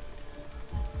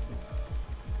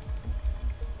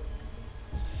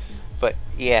 But,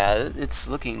 yeah, it's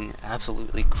looking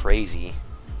absolutely crazy.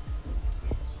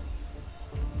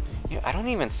 You know, I don't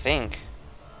even think...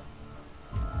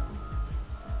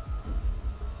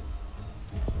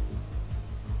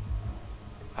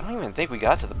 we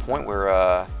got to the point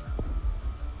where,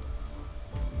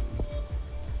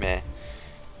 meh.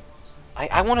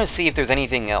 I want to see if there's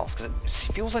anything else, because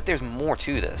it feels like there's more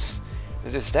to this.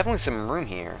 There's definitely some room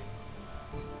here.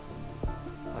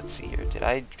 Let's see here. Did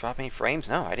I drop any frames?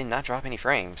 No, I did not drop any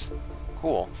frames.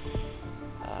 Cool.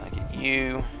 Get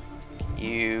you. Get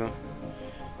you.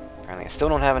 Apparently I still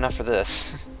don't have enough for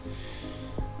this.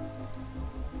 I'm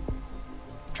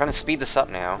trying to speed this up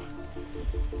now,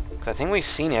 because I think we've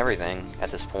seen everything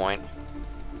at this point.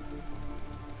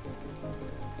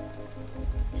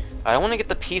 I don't want to get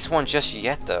the Peace one just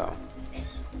yet, though.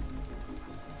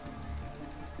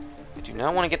 I do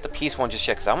not want to get the Peace one just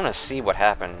yet, because I want to see what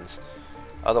happens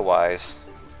otherwise.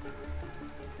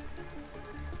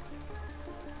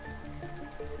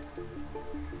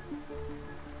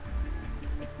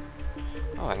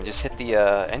 Oh, I can just hit the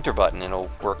enter button and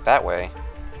it'll work that way.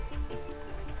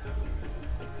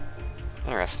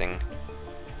 Interesting.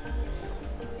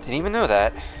 Didn't even know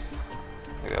that.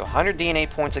 There we go. 100 DNA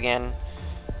points again.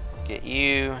 Get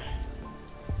you.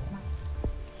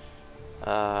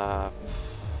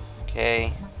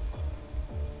 Okay.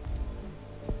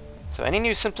 So any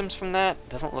new symptoms from that?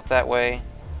 Doesn't look that way.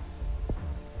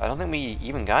 I don't think we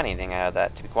even got anything out of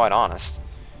that, to be quite honest.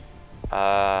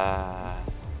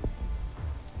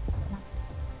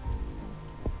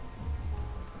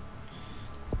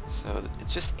 So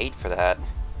it's just 8 for that.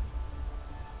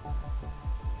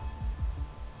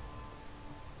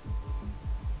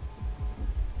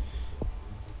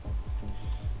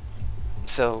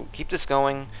 So keep this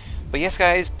going. But yes,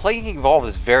 guys, playing Evolve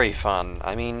is very fun.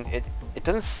 I mean, it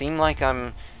doesn't seem like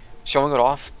I'm showing it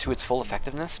off to its full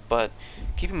effectiveness, but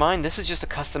keep in mind this is just a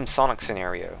custom Sonic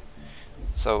scenario.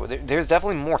 So there's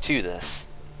definitely more to this.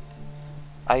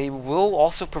 I will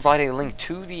also provide a link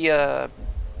to the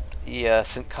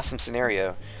custom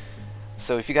scenario,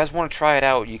 So if you guys want to try it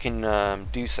out, you can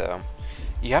do so.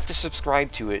 You have to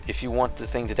subscribe to it if you want the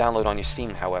thing to download on your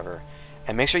Steam, however.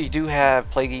 And make sure you do have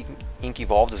Plague Inc.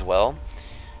 Evolved as well.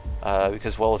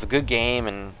 Because, well, it's a good game,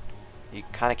 and you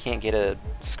kind of can't get a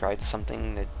subscribe to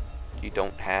something that you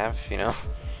don't have, you know?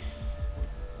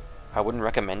 I wouldn't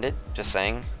recommend it, just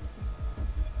saying.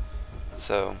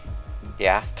 So,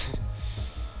 yeah.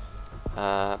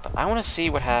 But I want to see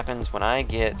what happens when I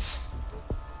get...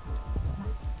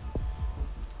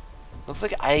 Looks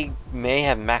like I may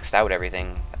have maxed out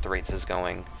everything at the rate this is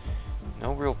going.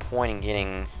 No real point in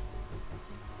getting...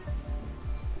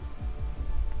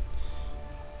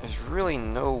 There's really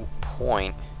no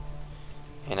point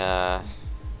in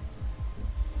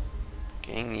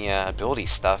getting the ability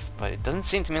stuff, but it doesn't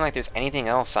seem to me like there's anything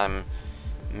else I'm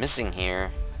missing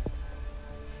here.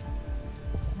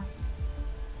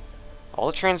 All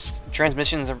the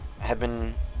transmissions have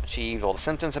been achieved, all the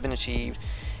symptoms have been achieved.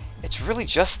 It's really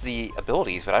just the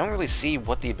abilities, but I don't really see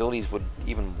what the abilities would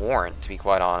even warrant, to be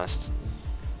quite honest.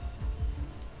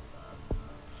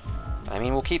 I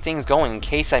mean, we'll keep things going in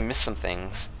case I miss some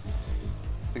things.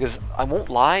 Because, I won't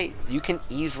lie, you can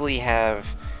easily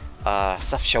have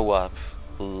stuff show up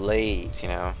late, you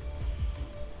know.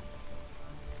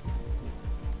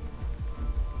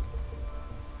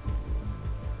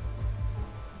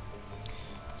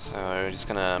 So, we're just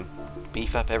gonna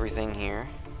beef up everything here.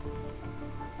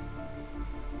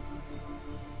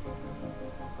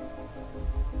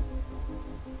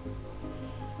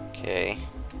 Okay.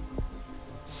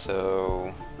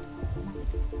 So...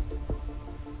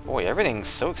 Boy, everything's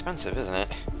so expensive, isn't it?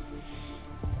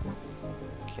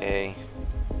 Okay.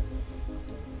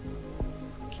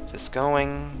 Keep this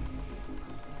going.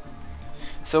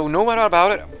 So, no doubt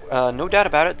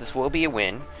about it, this will be a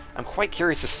win. I'm quite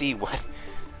curious to see what,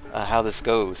 how this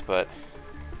goes, but...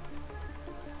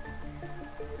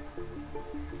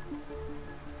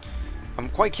 I'm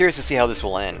quite curious to see how this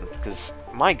will end, because,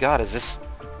 my god, is this...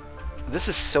 This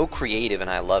is so creative, and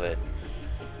I love it.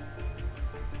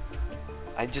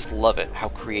 I just love it, how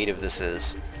creative this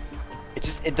is.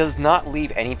 It does not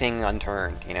leave anything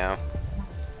unturned, you know?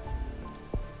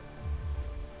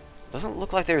 Doesn't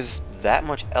look like there's that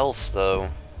much else, though,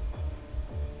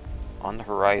 on the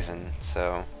horizon,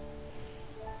 so...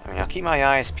 I mean, I'll keep my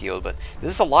eyes peeled, but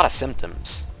this is a lot of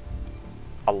symptoms.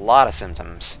 A lot of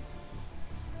symptoms.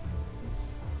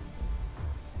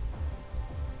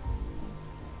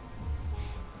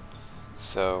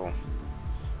 So,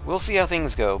 we'll see how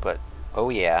things go, but oh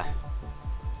yeah.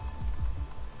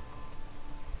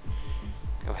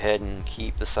 Go ahead and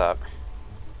keep this up.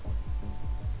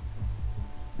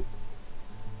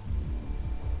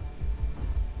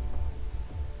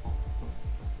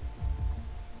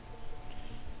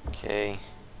 Okay.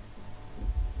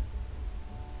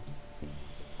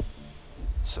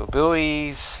 So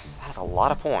abilities, that's a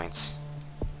lot of points.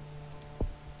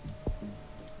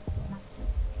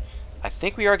 I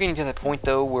think we are getting to the point,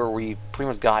 though, where we've pretty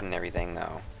much gotten everything,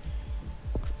 though.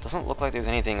 It doesn't look like there's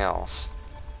anything else.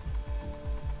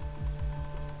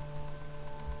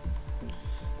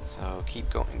 So, keep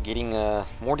going, getting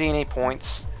more DNA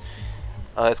points.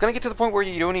 It's going to get to the point where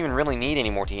you don't even really need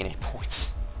any more DNA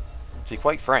points, to be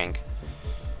quite frank.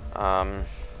 Go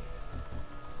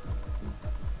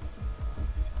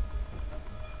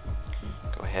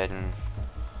ahead and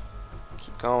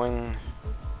keep going.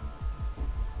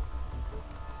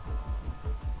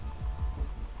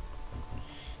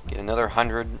 Get another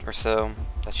 100 or so.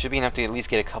 That should be enough to at least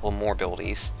get a couple more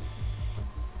abilities.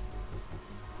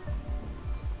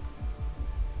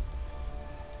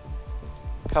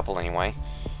 Couple anyway.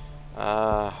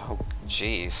 Oh,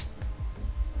 jeez.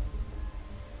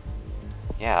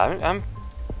 Yeah, I'm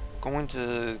going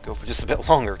to go for just a bit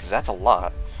longer, because that's a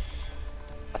lot.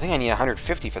 I think I need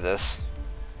 150 for this.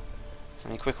 So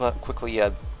let me quickly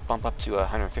bump up to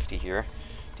 150 here.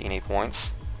 DNA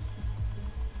points.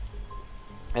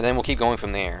 And then we'll keep going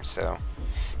from there, so...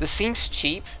 This seems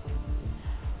cheap,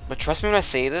 but trust me when I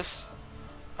say this,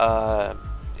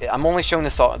 I'm only showing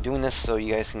this, doing this so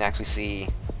you guys can actually see,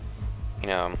 you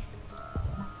know,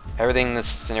 everything this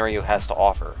scenario has to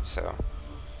offer, so...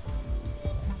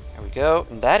 There we go.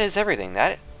 And that is everything.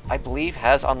 That, I believe,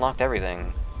 has unlocked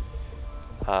everything.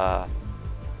 Yep,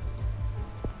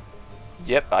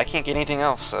 I can't get anything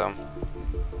else, so...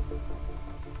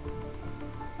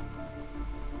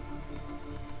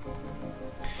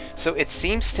 So it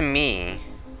seems to me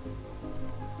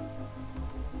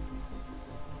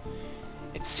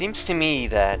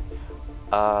that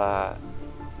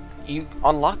you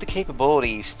unlock the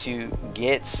capabilities to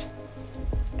get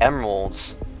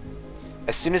emeralds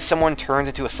as soon as someone turns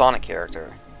into a Sonic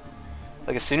character.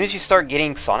 Like, as soon as you start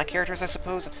getting Sonic characters, I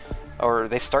suppose, or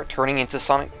they start turning into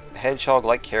Sonic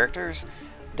Hedgehog-like characters,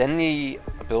 then the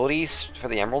abilities for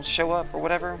the emeralds show up, or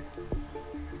whatever.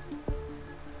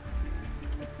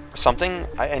 Or something.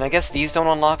 And I guess these don't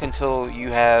unlock until you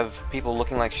have people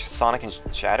looking like Sonic and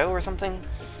Shadow or something.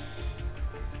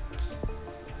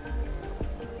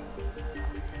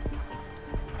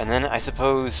 And then, I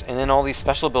suppose, and then all these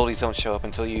special abilities don't show up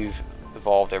until you've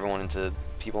evolved everyone into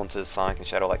people into Sonic and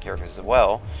Shadow-like characters as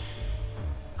well.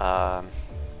 But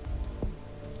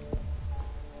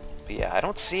yeah, I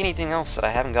don't see anything else that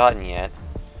I haven't gotten yet.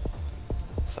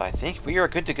 So I think we are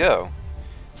good to go.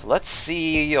 So let's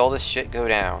see all this shit go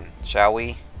down, shall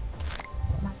we?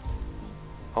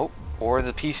 Oh, or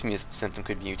the peace symptom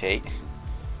could mutate.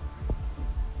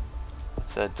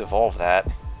 Let's devolve that.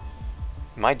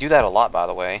 Might do that a lot, by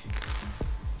the way.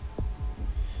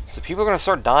 So people are going to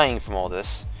start dying from all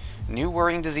this. New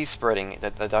worrying disease spreading.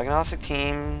 The diagnostic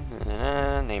team.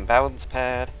 Name balance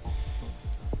pad.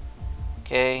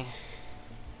 Okay.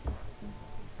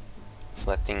 Let's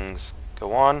let things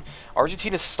go on.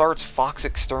 Argentina starts fox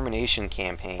extermination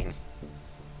campaign.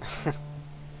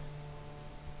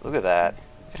 Look at that.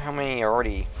 Look at how many are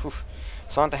already... Whew.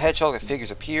 Sonic the Hedgehog figures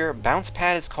appear. Bounce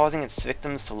pad is causing its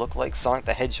victims to look like Sonic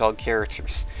the Hedgehog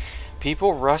characters.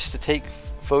 People rush to take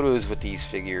photos with these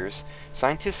figures.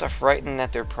 Scientists are frightened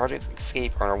that their project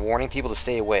escape and are warning people to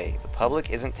stay away. The public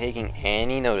isn't taking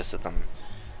any notice of them.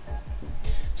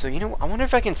 So, you know, I wonder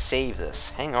if I can save this.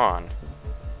 Hang on.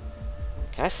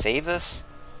 Can I save this?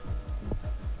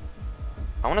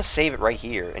 I want to save it right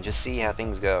here and just see how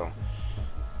things go.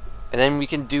 And then we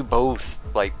can do both,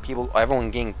 like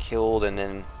everyone getting killed and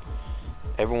then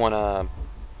everyone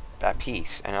at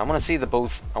peace. And I want to see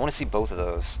both. I want to see both of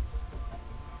those.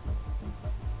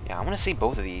 Yeah, I want to see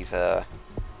both of these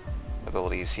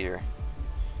abilities here.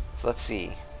 So let's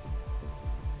see.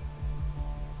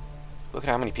 Look at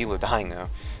how many people are dying though.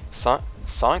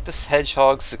 Sonic the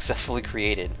Hedgehog successfully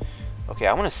created. Okay,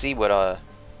 I want to see what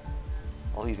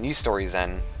all these news stories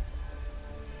then.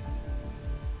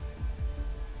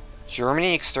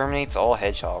 Germany exterminates all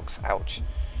hedgehogs. Ouch.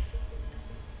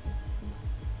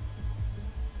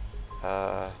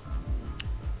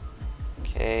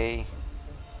 Okay.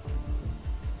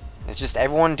 It's just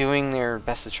everyone doing their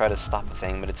best to try to stop the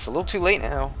thing, but it's a little too late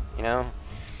now, you know?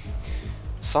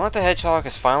 Sonic the Hedgehog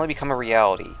has finally become a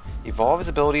reality. Evolve his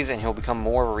abilities and he'll become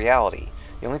more of a reality.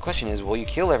 The only question is, will you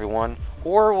kill everyone,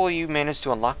 or will you manage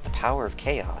to unlock the power of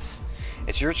chaos?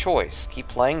 It's your choice. Keep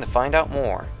playing to find out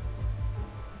more.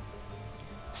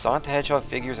 Sonic the Hedgehog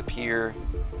figures appear.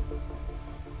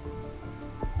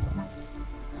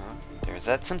 Oh, there's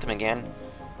that symptom again.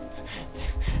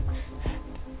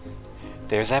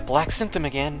 There's that black symptom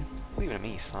again. Leave it to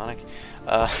me, Sonic.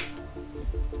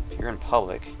 Appear in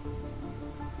public.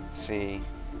 Let's see.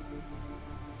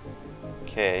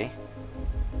 Okay.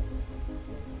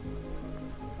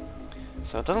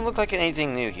 So it doesn't look like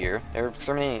anything new here. They're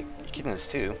exterminating kittens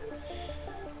too.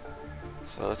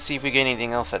 So let's see if we get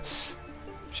anything else that's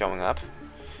showing up.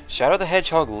 Shadow the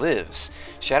Hedgehog lives.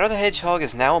 Shadow the Hedgehog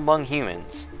is now among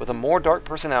humans. With a more dark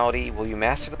personality, will you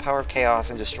master the power of chaos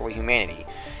and destroy humanity?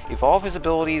 Evolve his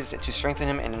abilities to strengthen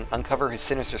him and uncover his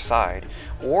sinister side.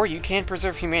 Or you can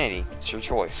preserve humanity. It's your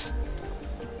choice.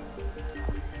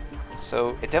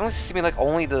 So it definitely seems to be like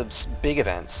only the big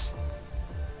events.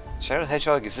 Shadow the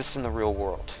Hedgehog exists in the real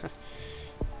world.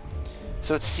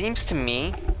 So it seems to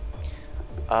me,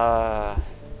 yeah.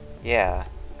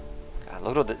 God,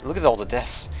 look at all the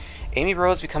deaths. Amy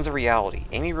Rose becomes a reality.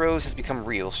 Amy Rose has become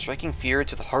real, striking fear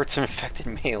into the hearts of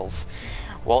infected males.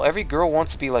 While every girl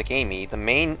wants to be like Amy, the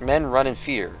men run in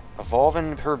fear. Evolve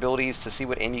in her abilities to see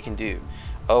what Amy can do.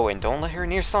 Oh, and don't let her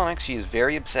near Sonic, she is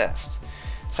very obsessed.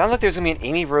 Sounds like there's going to be an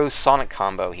Amy Rose Sonic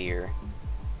combo here.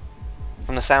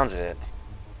 From the sounds of it.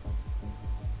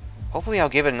 Hopefully I'll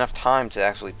give it enough time to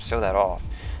actually show that off.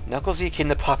 Knuckles the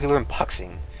Echidna popular in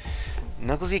boxing.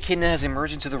 Knuckles the Echidna has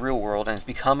emerged into the real world and has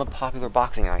become a popular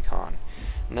boxing icon.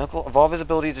 Evolve his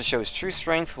abilities to show his true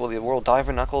strength. Will the world die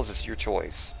for Knuckles? It's your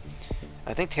choice.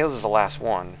 I think Tails is the last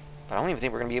one, but I don't even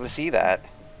think we're going to be able to see that.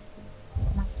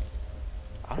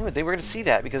 I don't even think we're going to see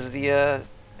that because of the,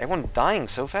 everyone dying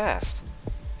so fast.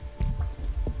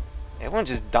 Everyone's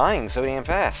just dying so damn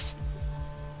fast.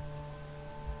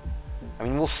 I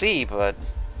mean, we'll see, but...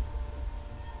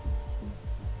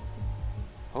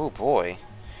 Oh boy.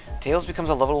 Tails becomes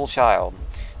a lovable child.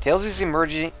 Tails is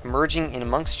emerging in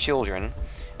amongst children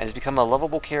and has become a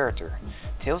lovable character.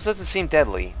 Tails doesn't seem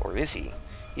deadly, or is he?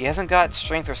 He hasn't got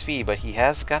strength or speed, but he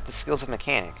has got the skills of a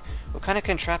mechanic. What kind of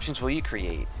contraptions will you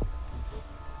create?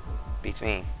 Beats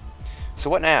me. So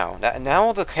what now? Now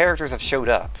all the characters have showed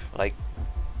up. Like,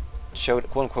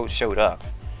 quote unquote showed up.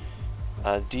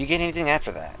 Do you get anything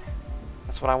after that?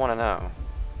 That's what I want to know.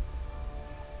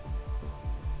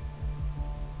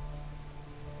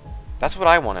 That's what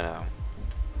I want to know.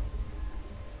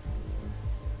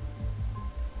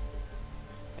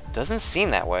 It doesn't seem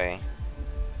that way.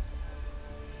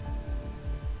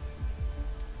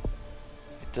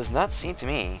 It does not seem to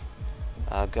me.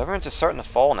 Governments are starting to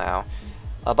fall now.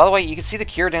 By the way, you can see the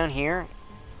cure down here.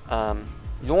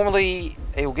 Normally,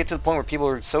 it will get to the point where people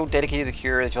are so dedicated to the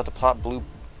cure that you have to pop blue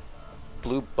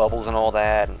bubbles and all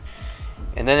that.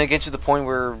 And then it gets to the point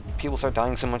where people start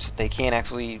dying so much that they can't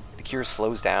actually, the cure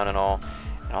slows down and all.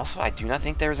 And also, I do not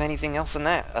think there's anything else in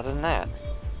that, other than that.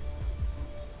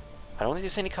 I don't think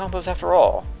there's any combos after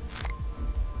all.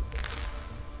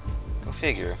 Go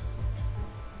figure.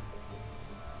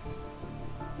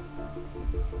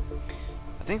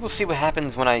 I think we'll see what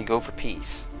happens when I go for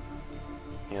peace.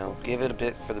 You know, give it a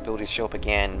bit for the ability to show up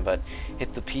again, but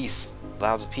hit the peace,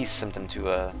 allow the peace symptom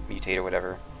to mutate or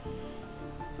whatever.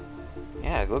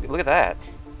 Yeah, look at that.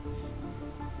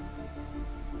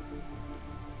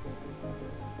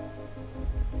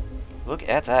 Look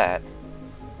at that.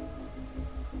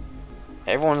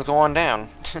 Everyone's going down.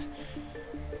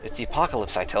 It's the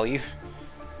apocalypse, I tell you.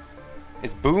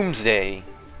 It's Boomsday.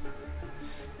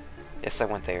 Yes, I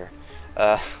went there.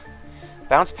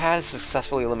 Bounce pad has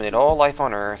successfully eliminated all life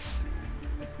on Earth.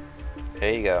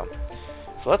 There you go.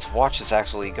 So let's watch this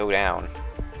actually go down.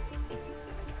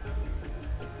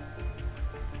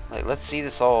 Like, let's see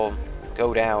this all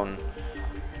go down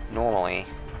normally.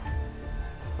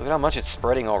 Look at how much it's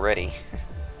spreading already.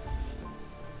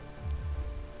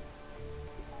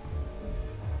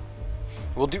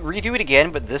 We'll redo it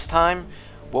again, but this time,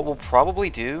 what we'll probably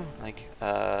do, like,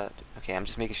 okay, I'm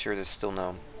just making sure there's still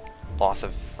no loss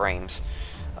of frames.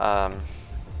 But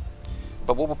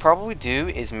what we'll probably do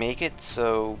is make it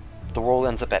so the world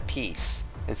ends up at peace,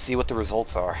 and see what the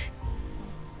results are.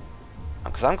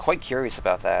 Because I'm quite curious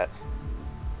about that.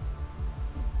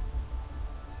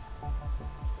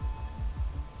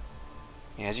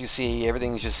 Yeah, as you see,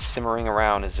 everything's just simmering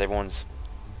around as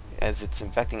it's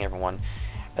infecting everyone.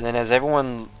 And then as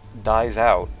everyone dies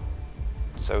out,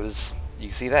 you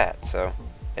can see that. So,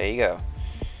 there you go.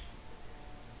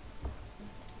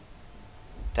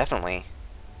 Definitely.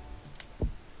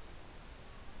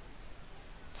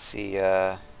 Let's see,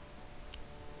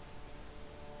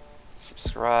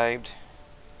 subscribed.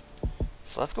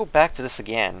 So let's go back to this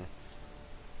again.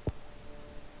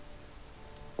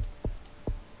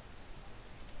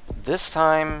 This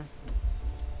time,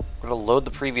 we're going to load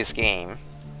the previous game.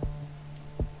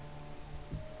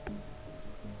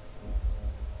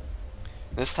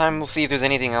 This time we'll see if there's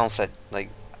anything else that, like,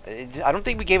 I don't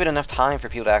think we gave it enough time for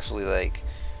people to actually, like,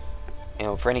 you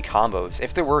know, for any combos.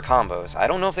 If there were combos. I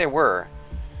don't know if there were,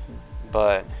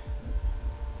 but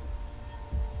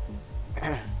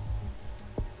let's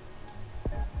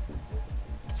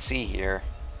see here.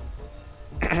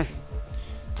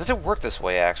 Does it work this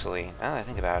way, actually? Now that I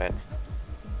think about it.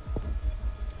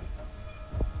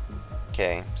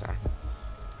 Okay, so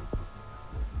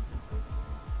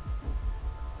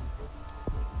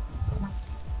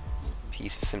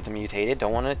piece of symptom mutated.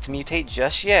 Don't want it to mutate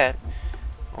just yet.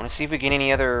 I want to see if we get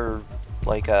any other,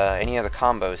 like, any other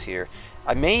combos here.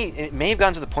 It may have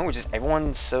gotten to the point where just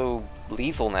everyone's so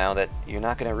lethal now that you're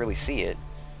not gonna really see it.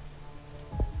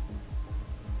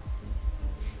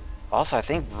 Also, I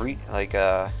think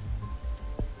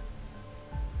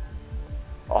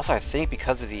also I think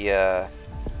because of the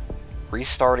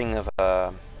restarting of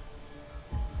yeah,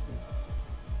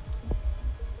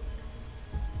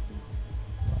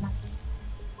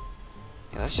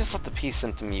 let's just let the peace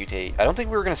symptom mutate. I don't think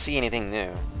we were gonna see anything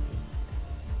new.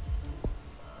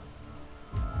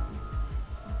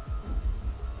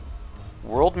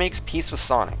 World makes peace with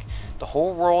Sonic. The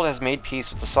whole world has made peace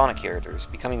with the Sonic characters,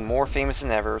 becoming more famous than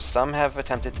ever. Some have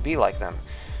attempted to be like them.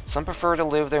 Some prefer to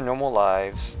live their normal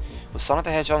lives. With Sonic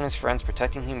the Hedgehog and his friends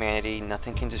protecting humanity,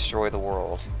 nothing can destroy the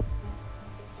world.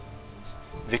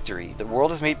 Victory. The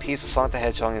world has made peace with Sonic the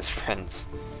Hedgehog and his friends.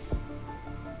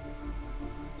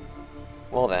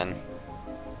 Well then.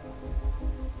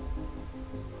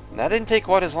 That didn't take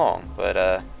quite as long, but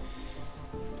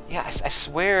yeah, I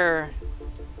swear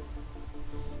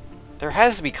there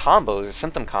has to be combos or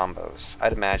symptom combos,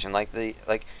 I'd imagine. Like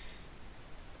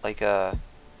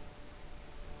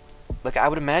I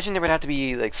would imagine there would have to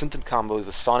be like symptom combos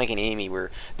with Sonic and Amy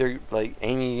where they're like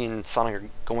Amy and Sonic are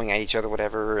going at each other,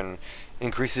 whatever, and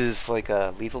increases like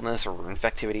lethalness or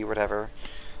infectivity or whatever.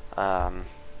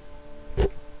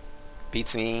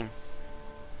 Beats me.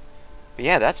 But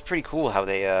yeah, that's pretty cool how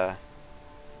they,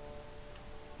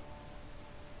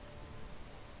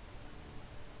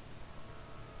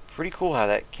 pretty cool how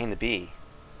that came to be.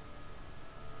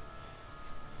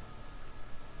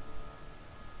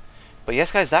 But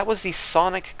yes, guys, that was the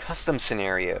Sonic custom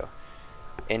scenario.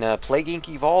 In Plague Inc.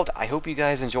 Evolved, I hope you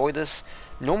guys enjoyed this.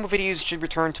 Normal videos should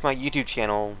return to my YouTube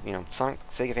channel, you know, Sonic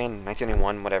Sega Fan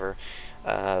 1991, whatever,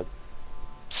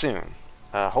 soon.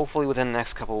 Hopefully within the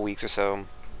next couple of weeks or so.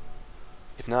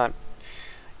 If not,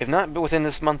 but within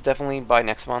this month, definitely by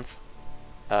next month.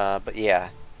 But yeah,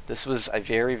 this was a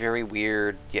very, very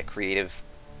weird yet creative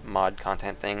mod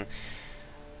content thing.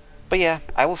 But yeah,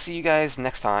 I will see you guys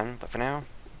next time. But for now,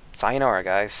 sayonara,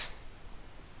 guys.